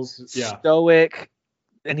same Untouchables, yeah. stoic.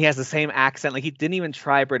 And he has the same accent. Like he didn't even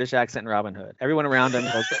try British accent in Robin Hood. Everyone around him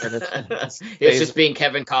goes British. It's just being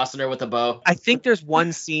Kevin Costner with a bow. I think there's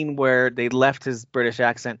one scene where they left his British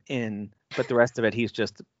accent in, but the rest of it he's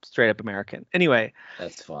just straight up American. Anyway,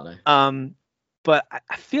 That's funny. but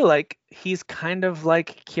I feel like he's kind of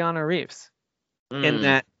like Keanu Reeves in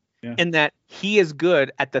that Yeah. in that he is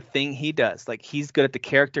good at the thing he does. Like he's good at the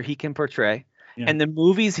character he can portray. Yeah. And the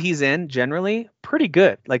movies he's in generally pretty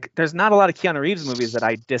good. Like there's not a lot of Keanu Reeves movies that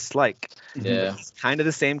I dislike. Yeah. He's kind of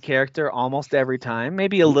the same character almost every time,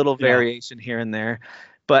 maybe a little Yeah. variation here and there,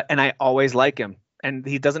 and I always like him. And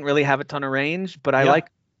he doesn't really have a ton of range, but I Yeah. like.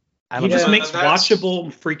 He just Yeah, makes that's-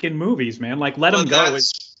 watchable freaking movies, man. Like Let Him Go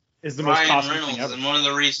is the most Ryan Costner Reynolds, thing ever. and one of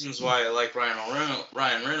the reasons why I like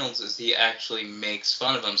Ryan Reynolds is he actually makes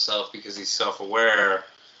fun of himself because he's self-aware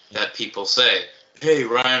that people say, "Hey,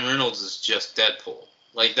 Ryan Reynolds is just Deadpool."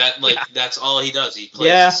 Like that, that's all he does. He plays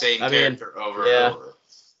Yeah, the same I mean, character over yeah. and over.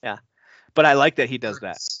 But I like that he does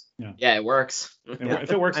that. Yeah, it works. If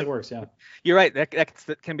it works, it works. Yeah. You're right. That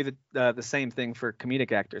can be the same thing for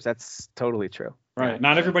comedic actors. That's totally true. Right.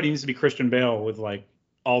 Not everybody needs to be Christian Bale with like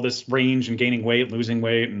all this range and gaining weight, losing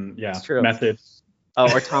weight, and It's true. method. Oh,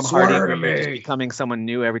 or Tom Hardy Swear to where he's me. becoming someone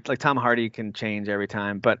new like Tom Hardy can change every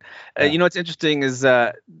time. But Yeah. you know what's interesting is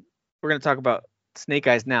we're going to talk about Snake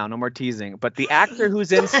Eyes now. No more teasing. But the actor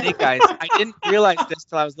who's in Snake Eyes, I didn't realize this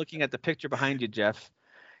till I was looking at the picture behind you, Jeff.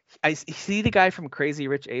 I see the guy from Crazy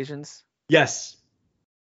Rich Asians. Yes.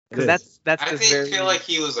 Because that's I feel like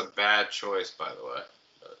he was a bad choice, by the way.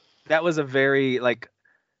 That was a very like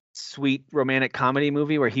sweet romantic comedy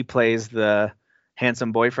movie where he plays the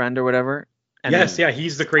handsome boyfriend or whatever. And yes, then, yeah,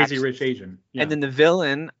 he's the crazy rich Asian. Yeah. And then the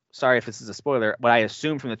villain, sorry if this is a spoiler, what I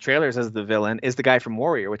assume from the trailers as the villain is the guy from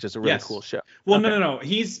Warrior, which is a really cool show. Well, okay. No.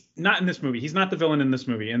 He's not in this movie. He's not the villain in this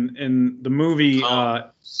movie. In the movie,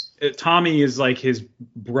 Tommy is like his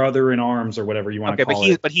brother in arms or whatever you want to call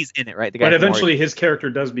it. But he's in it, right? The guy but eventually his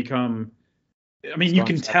character does become... I mean, you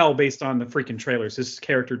can tell based on the freaking trailers. His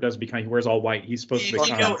character does become. He wears all white. He's supposed to become.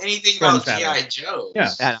 You know anything about G.I. Joe? Yeah.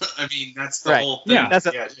 I mean, that's the whole thing. Yeah.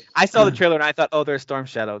 I saw the trailer and I thought, oh, there's Storm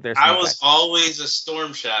Shadow. I was always a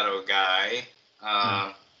Storm Shadow guy,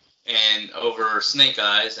 and over Snake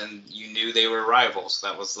Eyes, and you knew they were rivals.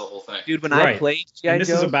 That was the whole thing. Dude, when I played G.I. Joe, this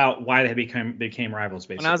is about why they became rivals.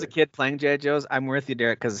 Basically, when I was a kid playing G.I. Joes, I'm with you,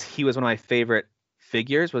 Derek, because he was one of my favorite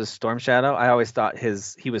figures. Was Storm Shadow. I always thought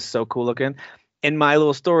he was so cool looking. In my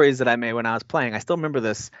little stories that I made when I was playing, I still remember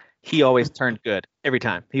this. He always turned good every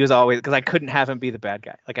time. He was always, because I couldn't have him be the bad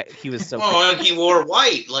guy. He was so. Well, and he wore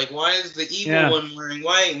white. Like, why is the evil one wearing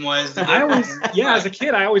white, and why is the good one wearing white? As a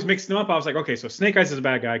kid, I always mixed them up. I was like, okay, so Snake Eyes is a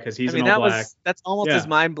bad guy because he's in all black. That's almost as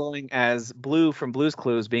mind blowing as Blue from Blue's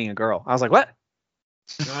Clues being a girl. I was like, what?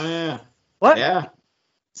 Oh yeah. What? Yeah.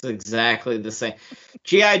 It's exactly the same.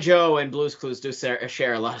 G.I. Joe and Blue's Clues do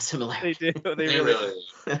share a lot of similarities. They do. They really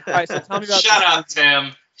do. All right, so tell me about. Shut up,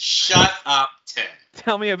 Tim. Shut up, Tim.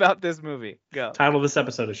 Tell me about this movie. Go. Title of this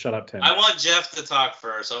episode is "Shut Up, Tim." I want Jeff to talk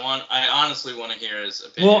first. I honestly want to hear his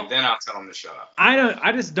opinion. Well, then I'll tell him to shut up.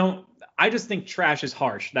 I just think trash is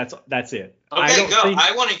harsh. That's it. Okay, go.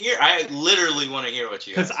 I want to hear. I literally want to hear what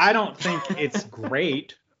you. Because I don't think it's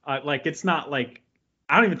great. It's not like.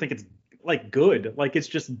 I don't even think it's good. It's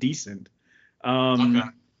just decent. Okay.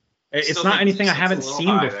 It's not anything I haven't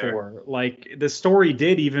seen before. The story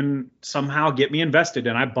did even somehow get me invested,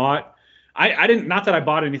 and I bought. I didn't. Not that I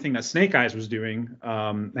bought anything that Snake Eyes was doing.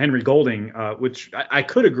 Henry Golding, which I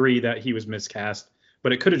could agree that he was miscast,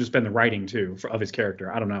 but it could have just been the writing too of his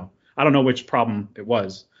character. I don't know. I don't know which problem it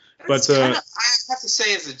was. But I have to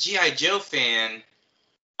say, as a G.I. Joe fan,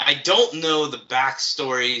 I don't know the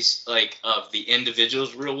backstories of the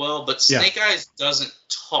individuals real well, but Snake Eyes doesn't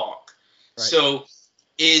talk. Right. So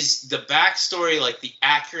is the backstory, the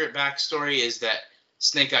accurate backstory is that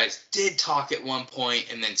Snake Eyes did talk at one point,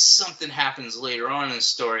 and then something happens later on in the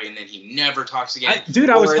story, and then he never talks again?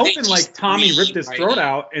 I was hoping Tommy ripped his throat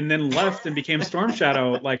out and then left and became Storm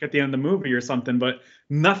Shadow at the end of the movie or something, but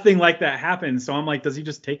nothing like that happened. So I'm like, does he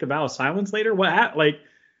just take a vow of silence later? What happened?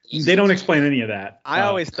 They don't explain any of that. I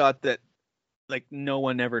always thought that no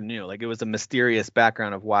one ever knew. It was a mysterious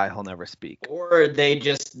background of why he'll never speak. Or they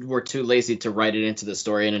just were too lazy to write it into the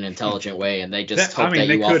story in an intelligent way, and they just hoped that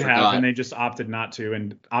they you all could forgot. have, and they just opted not to,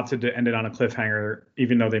 and opted to end it on a cliffhanger,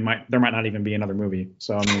 even though there might not even be another movie.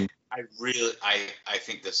 So I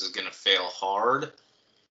think this is gonna fail hard,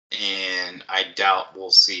 and I doubt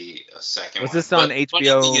we'll see a second. Was this on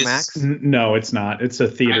HBO Max? No, it's not. It's a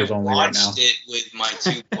theaters only right now. I watched it with my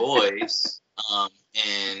two boys,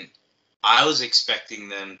 and I was expecting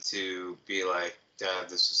them to be like, "Dad,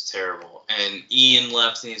 this is terrible." And Ian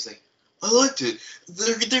left, and he's like, "I liked it.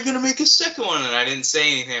 They're gonna make a second one." And I didn't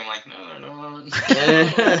say anything. I'm like, "No." No.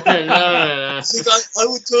 I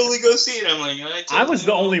would totally go see it. I'm like, I was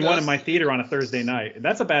the only one in my theater on a Thursday night.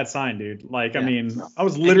 That's a bad sign, dude. I mean, I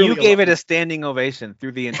was literally. And you gave it a standing ovation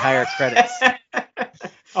through the entire credits.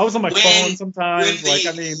 I was on my phone sometimes.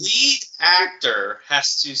 When the lead actor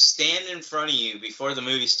has to stand in front of you before the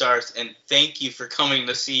movie starts and thank you for coming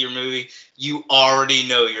to see your movie, you already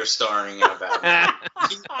know you're starring in a bad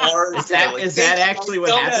movie. Is that actually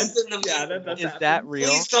what happened? Is that real?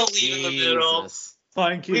 Please don't leave in the middle.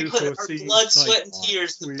 Thank you. We put our blood, sweat, and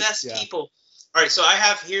tears. The best people. All right, so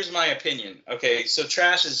here's my opinion. Okay, so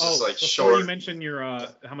trash is just short. Before you mention your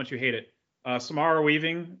how much you hate it, Samara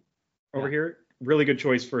Weaving over here. Really good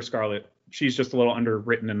choice for Scarlet. She's just a little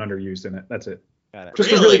underwritten and underused in it. That's it. Got it.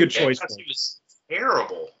 Just a really good choice. I thought she was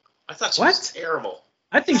terrible. I thought she was terrible.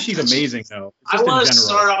 I think she's amazing, though. I want to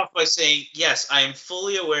start off by saying, yes, I am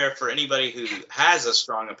fully aware for anybody who has a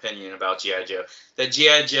strong opinion about G.I. Joe, that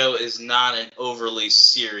G.I. Joe is not an overly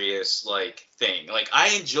serious, thing.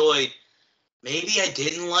 I enjoyed, maybe I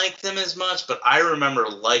didn't like them as much, but I remember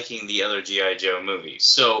liking the other G.I. Joe movies.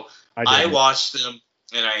 So I watched them.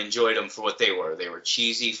 and I enjoyed them for what they were. They were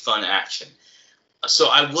cheesy, fun action. So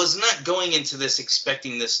I was not going into this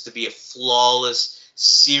expecting this to be a flawless,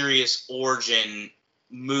 serious origin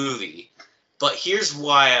movie. But here's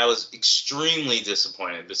why I was extremely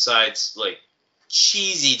disappointed, besides, like,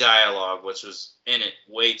 cheesy dialogue, which was in it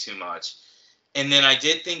way too much. And then I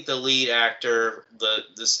did think the lead actor,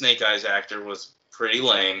 the Snake Eyes actor, was pretty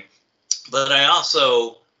lame. But I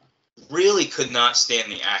also really could not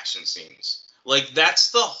stand the action scenes. Like,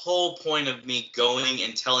 that's the whole point of me going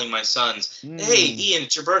and telling my sons, hey, Ian,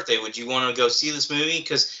 it's your birthday. Would you want to go see this movie?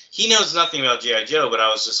 Because he knows nothing about G.I. Joe, but I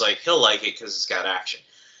was just like, he'll like it because it's got action.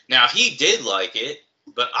 Now, he did like it,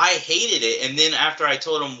 but I hated it. And then after I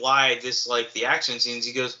told him why I disliked the action scenes,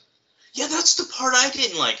 he goes, yeah, that's the part I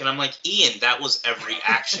didn't like. And I'm like, Ian, that was every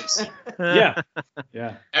action scene. Yeah.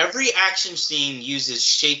 Every action scene uses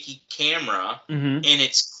shaky camera, and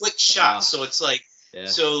it's quick shots. So it's like,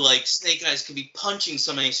 so like Snake Eyes could be punching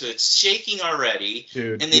somebody, so it's shaking already.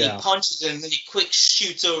 Dude, and then he punches it, and then he quick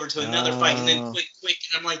shoots over to another fight, and then quick.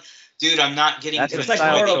 And I'm like, dude, I'm not getting. It's like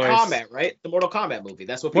Mortal Kombat, right? The Mortal Kombat movie.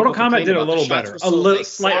 That's what Mortal Kombat did a little better,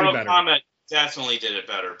 slightly better. Mortal Kombat definitely did it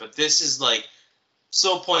better, but this is like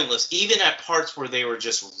so pointless. Even at parts where they were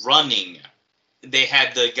just running, they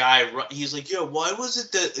had the guy run. He's like, yeah, why was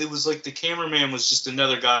it that it was like the cameraman was just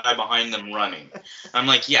another guy behind them running? I'm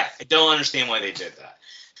like, yeah, I don't understand why they did that.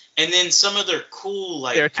 And then some of their cool,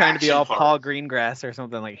 like, they're trying to be all Paul Greengrass or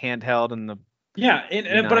something, like handheld and the. Yeah,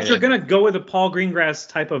 but if you're gonna go with a Paul Greengrass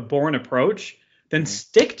type of Bourne approach, then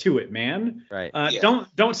stick to it, man. Right.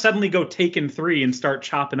 Don't suddenly go Taken 3 and start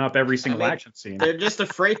chopping up every single action scene. They're just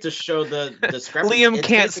afraid to show the discrepancy. Liam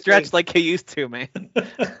can't stretch like he used to, man.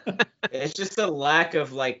 It's just a lack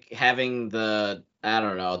of, like, having the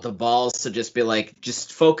balls to just be like,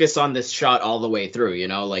 just focus on this shot all the way through, you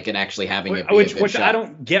know, like, and actually having it be a good shot. I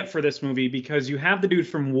don't get for this movie, because you have the dude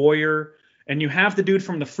from Warrior and you have the dude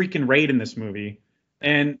from the freaking Raid in this movie,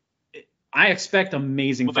 and I expect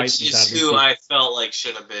amazing fights. Which is who I felt like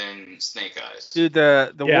should have been Snake Eyes. Dude,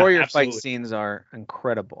 the Warrior fight scenes are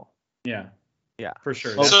incredible. Yeah, for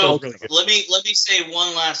sure. So really let me say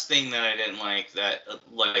one last thing that I didn't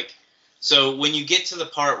like. So when you get to the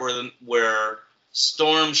part where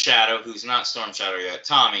Storm Shadow, who's not Storm Shadow yet,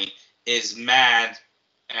 Tommy, is mad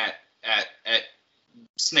at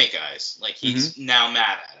Snake Eyes, like he's now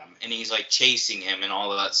mad at him, and he's like chasing him and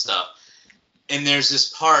all of that stuff. And there's this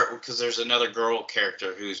part because there's another girl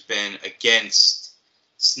character who's been against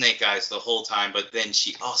Snake Eyes the whole time, but then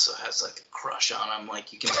she also has like a crush on him.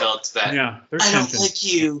 Like, you can tell it's that I don't like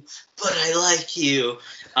you, but I like you.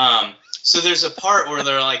 So there's a part where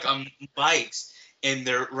they're like on bikes and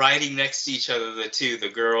they're riding next to each other,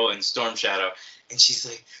 the girl and Storm Shadow. And she's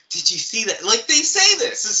like, did you see that? Like, they say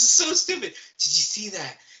this. This is so stupid. Did you see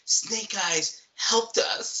that? Snake Eyes helped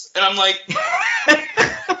us. And I'm like,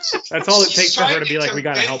 that's all it takes for her to be like, we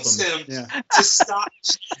gotta help him. To stop.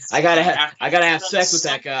 I gotta have sex with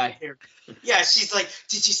that guy. Yeah, she's like,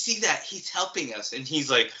 did you see that? He's helping us. And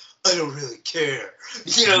he's like, I don't really care.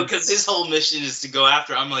 You know, because his whole mission is to go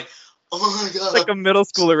after. I'm like, oh my god. Like a middle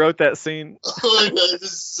schooler wrote that scene. Oh my god,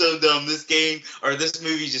 this is so dumb. This game or this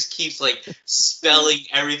movie just keeps like spelling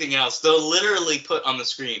everything else. They'll literally put on the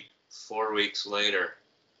screen 4 weeks later,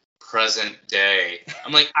 present day.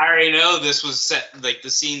 I'm like, I already know this was set, like the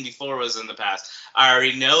scene before was in the past. I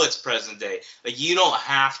already know it's present day. Like, you don't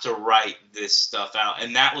have to write this stuff out.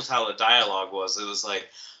 And that was how the dialogue was. It was like,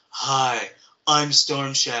 hi, I'm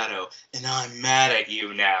Storm Shadow, and I'm mad at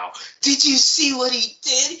you now. Did you see what he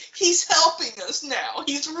did? He's helping us now.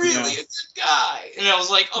 He's really a good guy. And I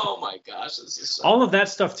was like, oh my gosh, this is so all of that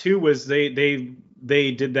stuff too was they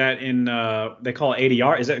did that in they call it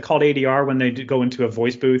ADR. Is it called ADR when they go into a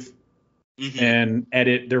voice booth and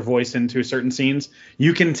edit their voice into certain scenes?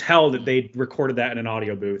 You can tell that they recorded that in an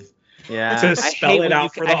audio booth. Yeah, to spell it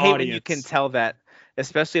out for the audience. I hate when you can tell that.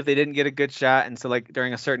 Especially if they didn't get a good shot, and so like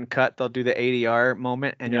during a certain cut, they'll do the ADR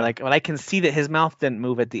moment, and you're like, well, I can see that his mouth didn't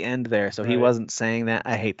move at the end there, so he wasn't saying that.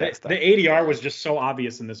 I hate that stuff. The ADR was just so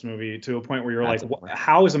obvious in this movie to a point where you're like,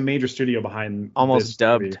 how is a major studio behind almost this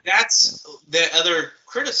dubbed? Movie? That's the other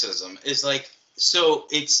criticism is like, so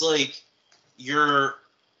it's like you're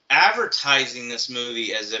advertising this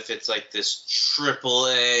movie as if it's like this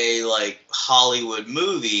AAA like Hollywood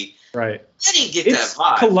movie. Right. I didn't get it's that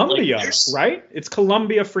vibe. Columbia, like, right? It's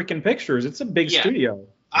Columbia freaking Pictures. It's a big studio.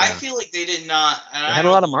 I feel like they did not. They had a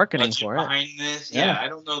lot of marketing for it. Behind this. Yeah, I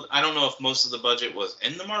don't know. I don't know if most of the budget was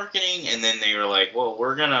in the marketing, and then they were like, "Well,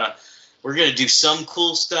 we're gonna do some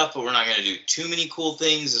cool stuff, but we're not gonna do too many cool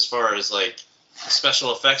things as far as like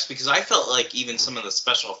special effects." Because I felt like even some of the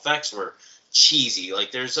special effects were cheesy.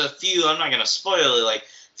 Like there's a few, I'm not gonna spoil it, like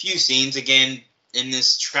few scenes again in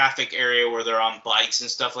this traffic area where they're on bikes and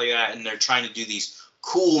stuff like that, and they're trying to do these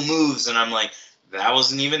cool moves, and I'm like, that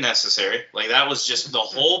wasn't even necessary. Like that was just the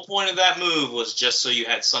whole point of that move was just so you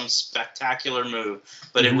had some spectacular move,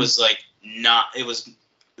 but it was like not. It was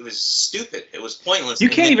stupid. It was pointless. You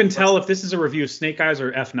can't even tell if this is a review of Snake Eyes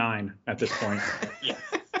or F9 at this point. Yeah.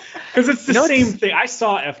 Because it's the same thing. I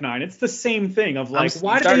saw F9. It's the same thing of like,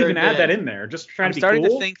 why did they even add that in there? Just trying to be cool? I'm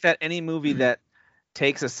starting to think that any movie that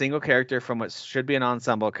takes a single character from what should be an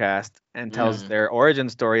ensemble cast and tells their origin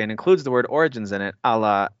story and includes the word origins in it, a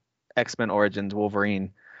la X-Men Origins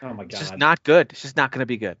Wolverine. Oh my god. It's just not good. It's just not going to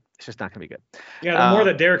be good. It's just not going to be good. Yeah, the more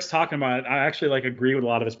that Derek's talking about it, I actually like agree with a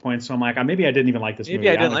lot of his points. So I'm like, maybe I didn't even like this movie. Maybe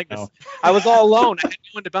I didn't like this. I was all alone. I had no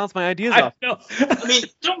one to bounce my ideas off. I mean,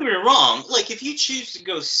 don't get me wrong. Like, if you choose to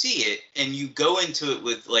go see it and you go into it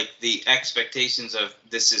with like the expectations of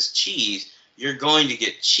this is cheese, you're going to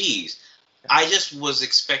get cheese. I just was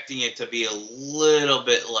expecting it to be a little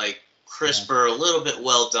bit like crisper, a little bit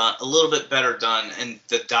well done, a little bit better done, and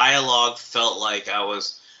the dialogue felt like I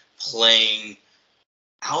was playing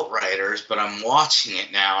Outriders, but I'm watching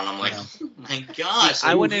it now, and I'm like, oh my gosh,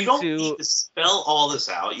 you don't need to spell all this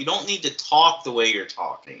out. You don't need to talk the way you're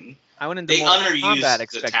talking. I went into they combat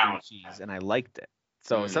expecting cheese, and I liked it.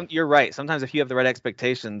 So you're right. Sometimes if you have the right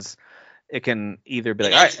expectations, it can either be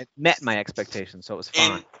like, all right, it met my expectations, so it was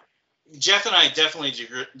fine. And Jeff and I definitely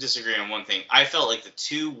disagree on one thing. I felt like the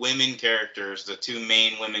two women characters, the two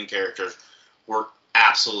main women characters, were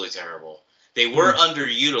absolutely terrible. They were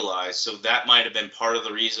underutilized, so that might have been part of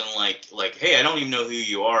the reason, like, hey, I don't even know who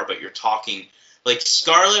you are, but you're talking. Like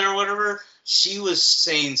Scarlett or whatever, she was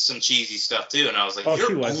saying some cheesy stuff too, and I was like,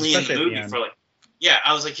 you're only in the movie for like,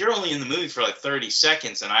 I was like, you're only in the movie for like 30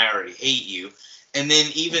 seconds, and I already hate you. And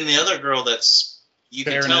then even the other girl you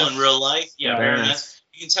can tell in real life, Baroness,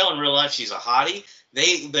 you can tell in real life she's a hottie.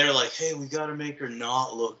 They're like, hey, we got to make her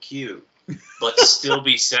not look cute, but still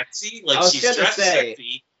be sexy. Like she's dressed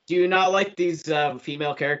sexy. Do you not like these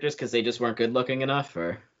female characters because they just weren't good looking enough,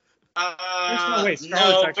 or? No,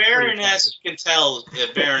 Baroness, you can tell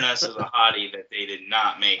that Baroness is a hottie that they did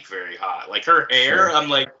not make very hot. Like her hair, I'm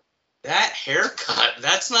like, that haircut,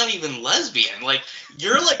 that's not even lesbian. Like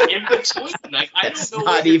you're like in between. Like I don't know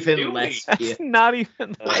what you're doing. That's not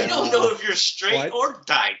even. I don't know if you're straight or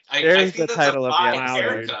dyke. I think that's title a of the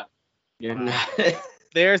haircut. You're not.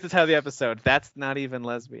 There's the title of the episode. That's not even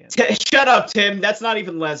lesbian. Shut up, Tim. That's not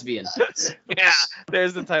even lesbian. Yeah,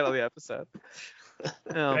 there's the title of the episode.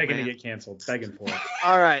 Begging to get canceled. Begging for it.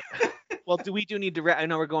 All right. Well, we do need to I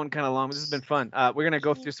know we're going kind of long, but this has been fun. We're going to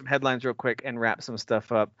go through some headlines real quick and wrap some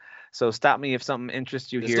stuff up. So stop me if something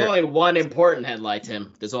interests you here. There's only one important headline,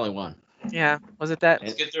 Tim. There's only one. Yeah. Was it that?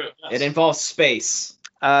 Let's get through it. It involves space.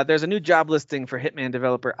 There's a new job listing for Hitman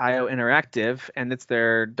developer IO Interactive, and it's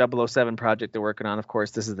their 007 project they're working on. Of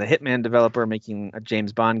course, this is the Hitman developer making a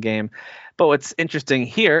James Bond game. But what's interesting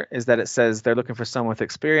here is that it says they're looking for someone with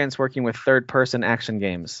experience working with third-person action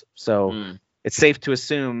games. So it's safe to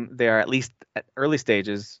assume they are at least at early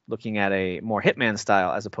stages looking at a more Hitman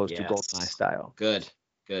style as opposed to GoldenEye style. Good.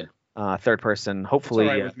 Third-person,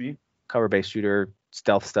 hopefully cover-based shooter,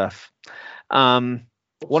 stealth stuff. One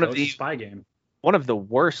of the spy game. One of the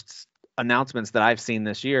worst announcements that I've seen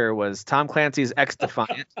this year was Tom Clancy's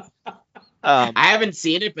X-Defiant. I haven't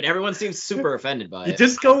seen it, but everyone seems super offended by it.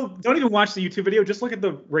 Just don't even watch the YouTube video. Just look at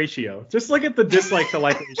the ratio. Just look at the dislike to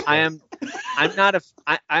like ratio.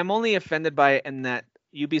 I'm only offended by it in that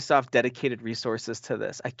Ubisoft dedicated resources to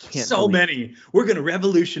this. I can't. So many. We're gonna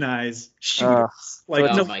revolutionize shooters.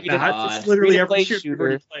 It's literally every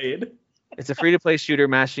shooter played. It's a free-to-play shooter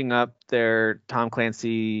mashing up their Tom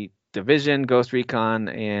Clancy Division, Ghost Recon,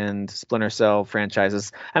 and Splinter Cell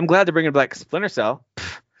franchises. I'm glad they're bringing back Splinter Cell.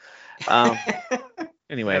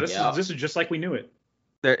 Anyway, this is just like we knew it.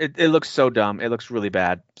 It looks so dumb. It looks really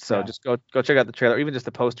bad. So just go check out the trailer, or even just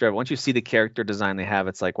the poster of it. Once you see the character design they have,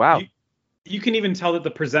 it's like, wow. You can even tell that the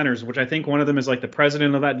presenters, which I think one of them is like the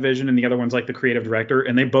president of that division and the other one's like the creative director,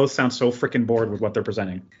 and they both sound so freaking bored with what they're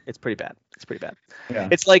presenting. It's pretty bad. Yeah.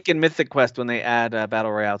 It's like in Mythic Quest when they add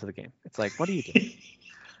Battle Royale to the game. It's like, what are you doing?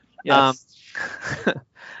 Yes.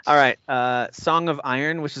 All right. Song of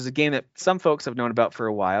Iron, which is a game that some folks have known about for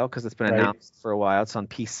a while because it's been announced for a while. It's on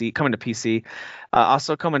PC, coming to PC.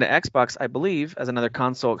 Also coming to Xbox, I believe, as another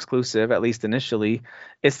console exclusive, at least initially.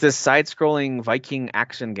 It's this side-scrolling Viking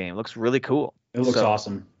action game. Looks really cool. It looks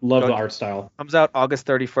awesome. Love the art style. Comes out August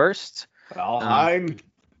 31st. Valheim.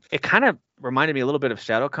 It kind of reminded me a little bit of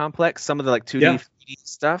Shadow Complex, some of the like 2D 3D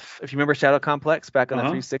stuff. If you remember Shadow Complex back on the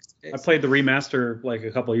 360 days. I played the remaster like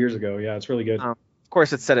a couple of years ago. Yeah, it's really good.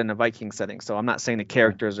 course, it's set in a Viking setting, so I'm not saying the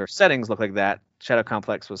characters or settings look like that. Shadow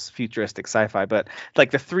Complex was futuristic sci-fi, but like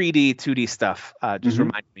the 3D, 2D stuff just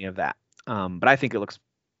reminded me of that. But I think it looks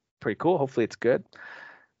pretty cool. Hopefully it's good.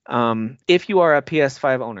 If you are a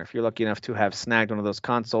PS5 owner, if you're lucky enough to have snagged one of those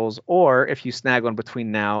consoles, or if you snag one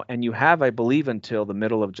between now and you have, I believe, until the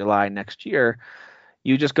middle of July next year,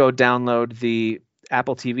 you just go download the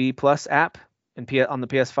Apple TV Plus app on the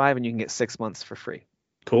PS5 and you can get 6 months for free.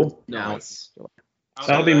 Cool. Nice.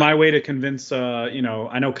 That'll be my way to convince, I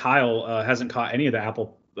know Kyle hasn't caught any of the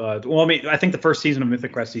Apple. I think the first season of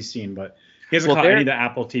Mythic Quest he's seen, but he hasn't caught any of the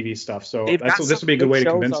Apple TV stuff. So this would be a good way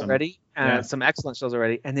to convince him. Already, some excellent shows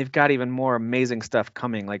already, and they've got even more amazing stuff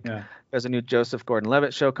coming. Like there's a new Joseph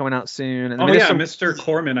Gordon-Levitt show coming out soon. And Mr.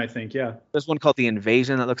 Corman, I think. Yeah. There's one called The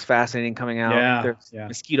Invasion that looks fascinating coming out. There's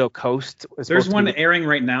Mosquito Coast. There's one airing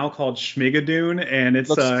right now called Schmigadoon, and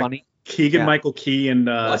it's funny. Keegan-Michael Key and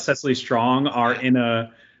Cecily Strong are in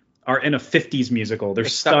a 50s musical. They're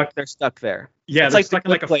stuck. They're stuck there. Yeah, they're stuck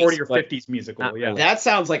in like a 40 or 50s musical. Yeah. That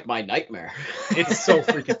sounds like my nightmare. It's so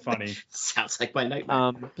freaking funny. Sounds like my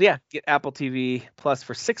nightmare. Get Apple TV Plus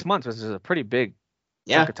for 6 months, which is a pretty big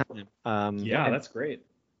chunk of time. That's great.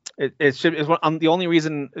 It should is one the only way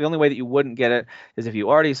that you wouldn't get it is if you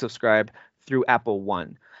already subscribe through Apple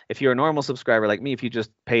One. If you're a normal subscriber like me, if you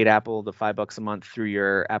just paid Apple the $5 a month through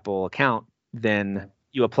your Apple account, then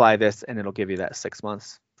you apply this and it'll give you that 6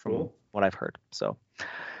 months from what I've heard. So,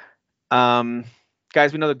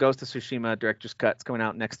 guys, we know the Ghost of Tsushima director's cut's coming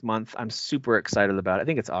out next month. I'm super excited about it. I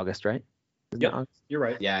think it's August, right? Yeah, you're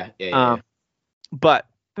right. Yeah. But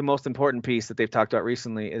the most important piece that they've talked about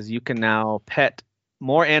recently is you can now pet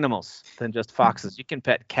more animals than just foxes. You can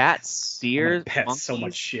pet cats, deer, pet monkeys. So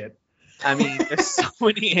much shit. I mean, there's so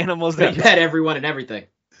many animals that you pet everyone and everything.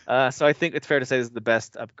 So I think it's fair to say this is the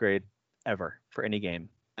best upgrade ever for any game.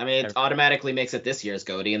 I mean, it automatically makes it this year's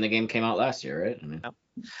GOTY, and the game came out last year, right? I mean,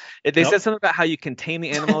 They said something about how you can tame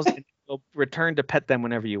the animals and you'll return to pet them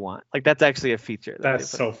whenever you want. Like, that's actually a feature. That's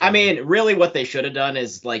so funny. I mean, really what they should have done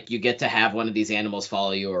is, like, you get to have one of these animals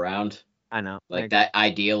follow you around. I know. Like, that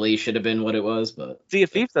ideally should have been what it was, but... Sea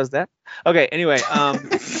of Thieves does that. Okay, anyway.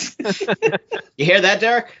 You hear that,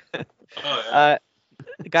 Derek?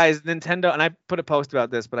 Guys, Nintendo, and I put a post about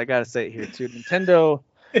this, but I gotta say it here too. Nintendo...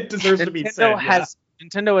 It deserves to be said.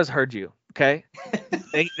 Nintendo has heard you, okay?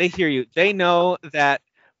 They hear you. They know that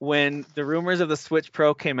when the rumors of the Switch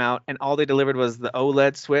Pro came out and all they delivered was the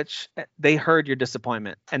OLED Switch, they heard your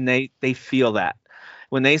disappointment, and they feel that.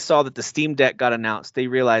 When they saw that the Steam Deck got announced, they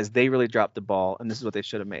realized they really dropped the ball, and this is what they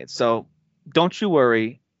should have made. So don't you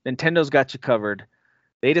worry. Nintendo's got you covered.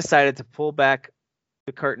 They decided to pull back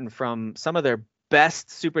the curtain from some of their best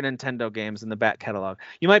Super Nintendo games in the back catalog.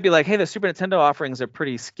 You might be like, hey, the Super Nintendo offerings are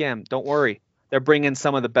pretty skim. Don't worry. They're bringing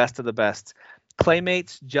some of the best of the best.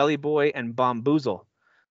 Claymates, Jelly Boy, and Bomboozle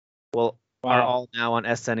are all now on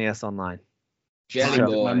SNES Online. Jelly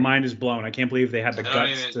Boy. My mind is blown. I can't believe they had the guts to... I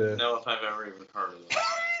don't even know if I've ever even heard of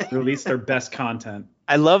that. Release their best content.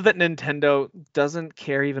 I love that Nintendo doesn't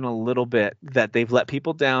care even a little bit that they've let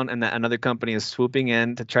people down and that another company is swooping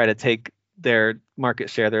in to try to take their market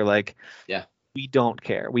share. They're like, we don't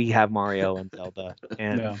care. We have Mario and Zelda.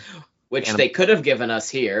 And which they could have given us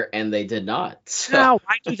here, and they did not. So. No,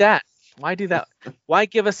 why do that? Why do that? Why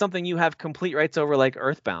give us something you have complete rights over, like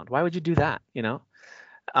Earthbound? Why would you do that? You know,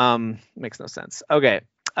 makes no sense. Okay,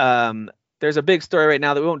 there's a big story right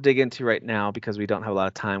now that we won't dig into right now because we don't have a lot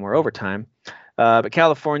of time. We're over time. But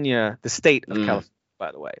California, the state of California,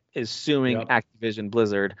 by the way, is suing Activision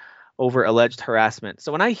Blizzard over alleged harassment.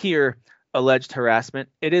 So when I hear alleged harassment,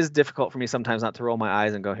 it is difficult for me sometimes not to roll my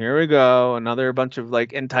eyes and go, here we go, another bunch of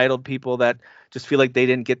like entitled people that just feel like they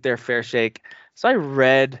didn't get their fair shake. So I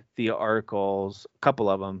read the articles, a couple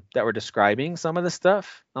of them, that were describing some of the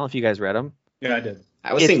stuff. I don't know if you guys read them. Yeah, I did.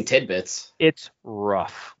 I was seeing tidbits. It's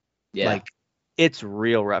rough. Yeah. Like, it's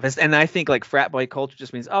real rough. And I think like frat boy culture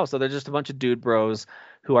just means, so they're just a bunch of dude bros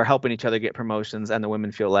who are helping each other get promotions and the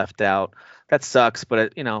women feel left out. That sucks.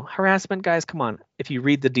 But, harassment, guys, come on. If you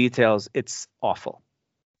read the details, it's awful.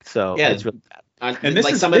 So it's really bad. And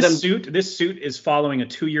this suit is following a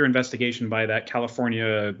 2-year investigation by that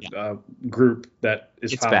California group that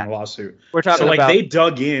is filing a lawsuit. We're talking about, they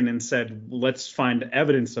dug in and said, let's find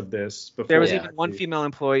evidence of this. Before there was even one female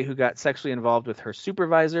employee who got sexually involved with her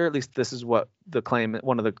supervisor. At least this is what the claim,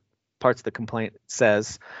 one of the parts of the complaint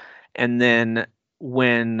says. And then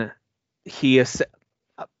when he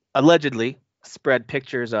allegedly spread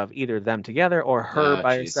pictures of either them together or her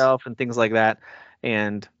by herself and things like that,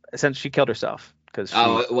 and essentially she killed herself because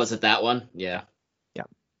was it that one? Yeah.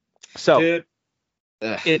 So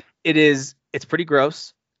it's pretty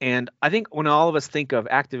gross. And I think when all of us think of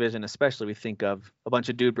Activision, especially, we think of a bunch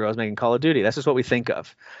of dude bros making Call of Duty. That's just what we think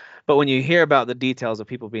of. But when you hear about the details of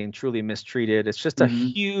people being truly mistreated, it's just a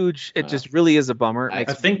huge. It just really is a bummer. I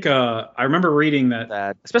think I remember reading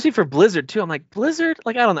that, especially for Blizzard too. I'm like, Blizzard,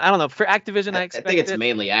 like I don't know. For Activision, I think it's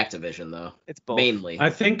mainly Activision though. It's both. Mainly.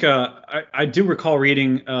 I think I do recall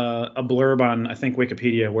reading a blurb on I think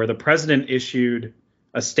Wikipedia where the president issued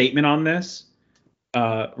a statement on this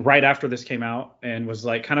right after this came out and was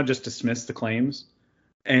like kind of just dismissed the claims.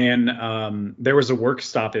 And there was a work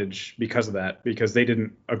stoppage because of that, because they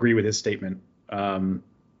didn't agree with his statement. The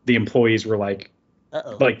employees were like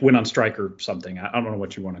went on strike or something. I don't know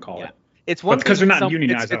what you want to call it. It's one because they're not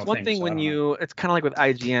unionized. It's one thing when it's kind of like with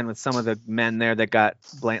IGN with some of the men there that got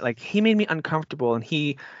blamed. Like he made me uncomfortable and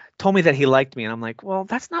he told me that he liked me, and I'm like, well,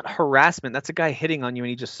 that's not harassment. That's a guy hitting on you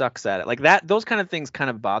and he just sucks at it. Like that. Those kind of things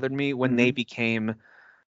kind of bothered me when they became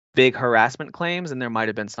big harassment claims, and there might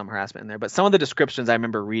have been some harassment in there, but some of the descriptions I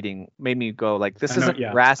remember reading made me go like, this isn't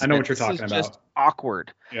harassment. I know what you're talking about. Just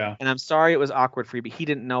awkward. Yeah. And I'm sorry it was awkward for you, but he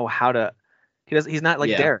didn't know how to. He's not like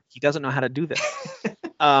Derek. He doesn't know how to do this.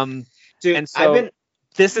 Dude, and so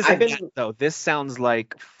this isn't though. This sounds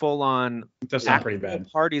like full on. It does sound pretty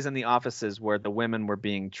bad. Parties in the offices where the women were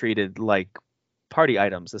being treated like party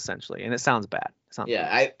items essentially, and it sounds bad.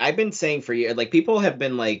 I've been saying for years, like people have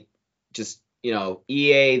been like just.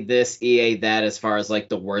 EA this, EA that, as far as like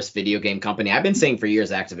the worst video game company. I've been saying for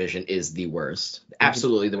years Activision is the worst.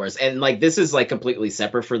 Absolutely the worst. And like this is like completely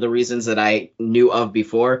separate for the reasons that I knew of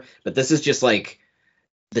before, but this is just like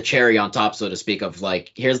the cherry on top, so to speak, of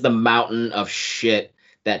like, here's the mountain of shit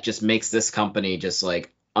that just makes this company just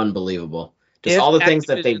like unbelievable. Just all the things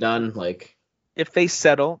that they've done, like if they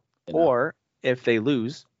settle or if they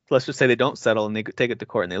lose, let's just say they don't settle and they take it to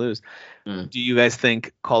court and they lose. Do you guys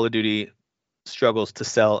think Call of Duty struggles to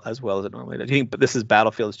sell as well as it normally does? Do you think, but this is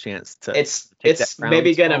Battlefield's chance to it's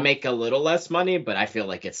maybe gonna make a little less money, but I feel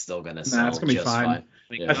like it's still gonna sell. It's gonna be just fine.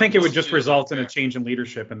 I think it would just result in a change in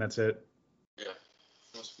leadership, and that's it. Yeah,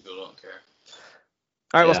 most people don't care.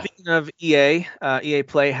 All right. Well, speaking of EA, EA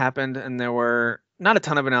Play happened, and there were not a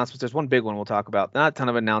ton of announcements. There's one big one we'll talk about. Not a ton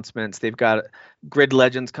of announcements. They've got Grid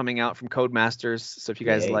Legends coming out from Codemasters. So if you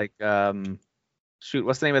guys like,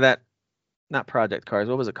 what's the name of that? Not Project Cars.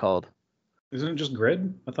 What was it called? Isn't it just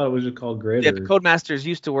Grid? I thought it was just called Grid. Yeah, Codemasters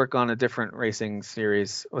used to work on a different racing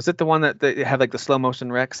series. Was it the one that they have like the slow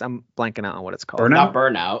motion wrecks? I'm blanking out on what it's called.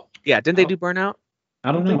 Burnout. Yeah, didn't they do Burnout?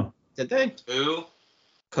 I don't know. Did they? Who?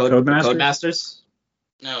 Codemasters?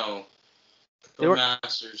 No.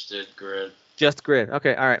 Codemasters did Grid. Just Grid.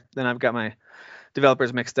 Okay, all right. Then I've got my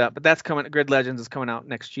developers mixed up. But that's coming. Grid Legends is coming out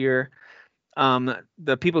next year.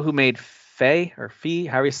 The people who made Fee,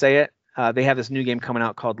 however you say it, they have this new game coming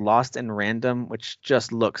out called Lost in Random, which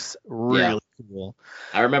just looks really cool.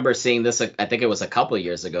 I remember seeing this. I think it was a couple of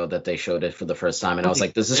years ago that they showed it for the first time, and I was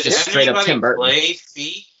like, "This is just straight up Tim Burton." Play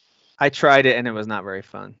Fee? I tried it, and it was not very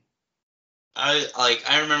fun. I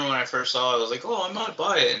remember when I first saw it, I was like, "Oh, I might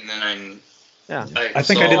buy it," and then I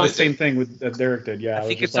think I did the same thing with Derek did. Yeah, I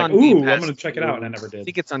think it's like, on Game Pass. I'm gonna check it out, and I never did. I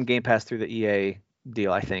think it's on Game Pass through the EA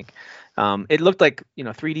deal. I think. It looked like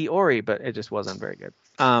 3D Ori, but it just wasn't very good.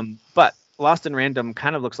 But Lost in Random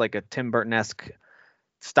kind of looks like a Tim Burton-esque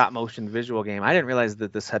stop motion visual game. I didn't realize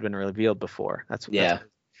that this had been revealed before. That's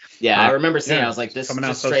I remember seeing. I was like, this is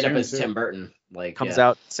just straight up as Tim Burton. Like comes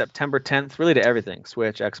out September 10th, really to everything: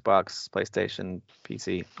 Switch, Xbox, PlayStation,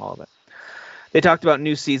 PC, all of it. They talked about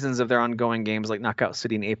new seasons of their ongoing games like Knockout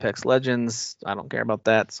City and Apex Legends. I don't care about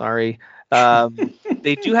that. Sorry.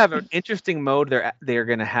 They do have an interesting mode they're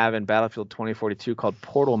going to have in Battlefield 2042 called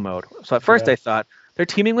Portal Mode. So at first I thought they're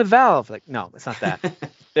teaming with Valve. Like, no, it's not that.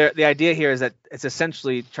 The idea here is that it's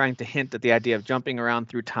essentially trying to hint at the idea of jumping around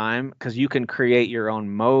through time, because you can create your own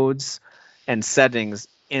modes and settings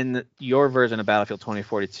in your version of Battlefield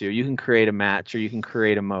 2042. You can create a match or you can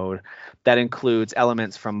create a mode that includes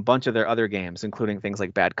elements from a bunch of their other games, including things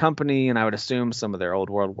like Bad Company, and I would assume some of their old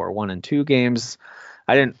World War I and II games.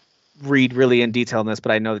 I didn't read really in detail on this,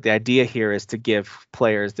 but I know that the idea here is to give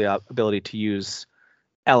players the ability to use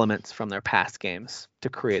elements from their past games to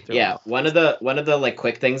create their own. One of the like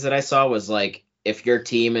quick things that I saw was like, if your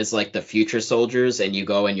team is like the future soldiers and you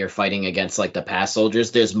go and you're fighting against like the past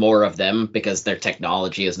soldiers, there's more of them because their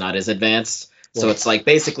technology is not as advanced. So it's like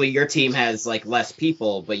basically your team has like less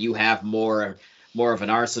people, but you have more of an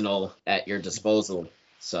arsenal at your disposal.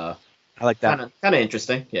 So I like that. Kind of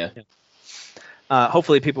interesting. Yeah.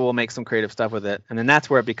 Hopefully people will make some creative stuff with it, and then that's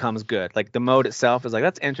where it becomes good. Like the mode itself is like,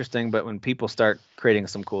 that's interesting, but when people start creating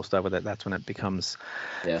some cool stuff with it, that's when it becomes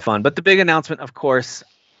fun. But the big announcement, of course,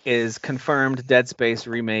 is confirmed. Dead Space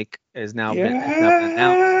remake is now been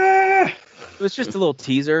announced. It was just a little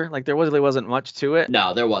teaser. Like there really wasn't much to it.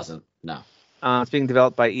 No, there wasn't. No. It's being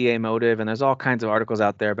developed by EA Motive, and there's all kinds of articles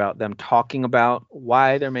out there about them talking about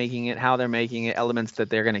why they're making it, how they're making it, elements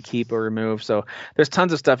that they're going to keep or remove. So there's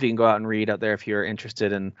tons of stuff you can go out and read out there if you're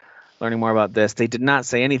interested in learning more about this. They did not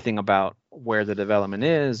say anything about where the development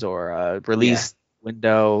is or a release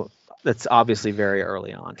window. That's obviously very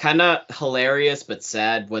early on. Kind of hilarious, but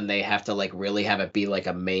sad when they have to like really have it be like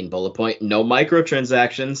a main bullet point. No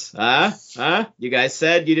microtransactions. You guys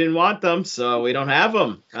said you didn't want them, so we don't have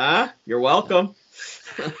them. You're welcome.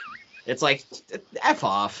 It's like, F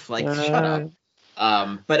off. Like, shut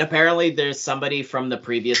up. But apparently there's somebody from the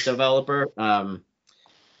previous developer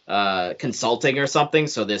consulting or something.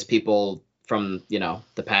 So there's people from,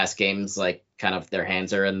 the past games, like, kind of their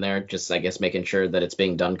hands are in there, just I guess making sure that it's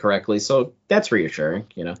being done correctly. So that's reassuring,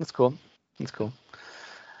 That's cool.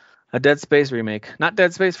 A Dead Space remake, not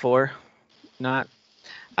Dead Space 4, not.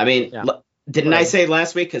 I mean, didn't I say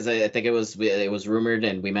last week? Because I think it was rumored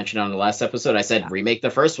and we mentioned on the last episode. I said remake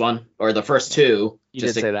the first one or the first two. You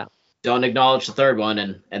did say that. Don't acknowledge the third one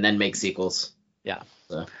and then make sequels. Yeah.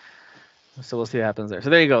 So we'll see what happens there.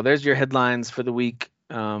 So there you go. There's your headlines for the week.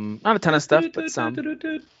 Not a ton of stuff, but some.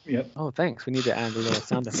 Yep. Oh, thanks. We need to add a little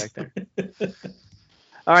sound effect there.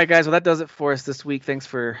 All right, guys. Well, that does it for us this week. Thanks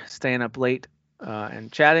for staying up late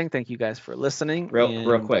and chatting. Thank you guys for listening.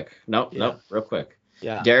 Real quick. Nope. Real quick.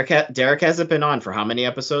 Yeah. Derek hasn't been on for how many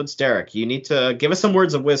episodes? Derek, you need to give us some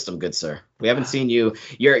words of wisdom, good sir. We haven't seen you.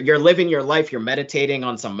 You're living your life. You're meditating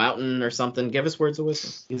on some mountain or something. Give us words of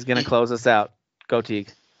wisdom. He's gonna close us out. Go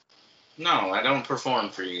Teague. No, I don't perform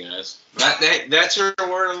for you guys. That's your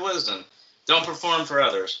word of wisdom. Don't perform for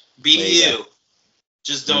others. Be you.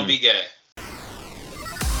 Just don't be gay.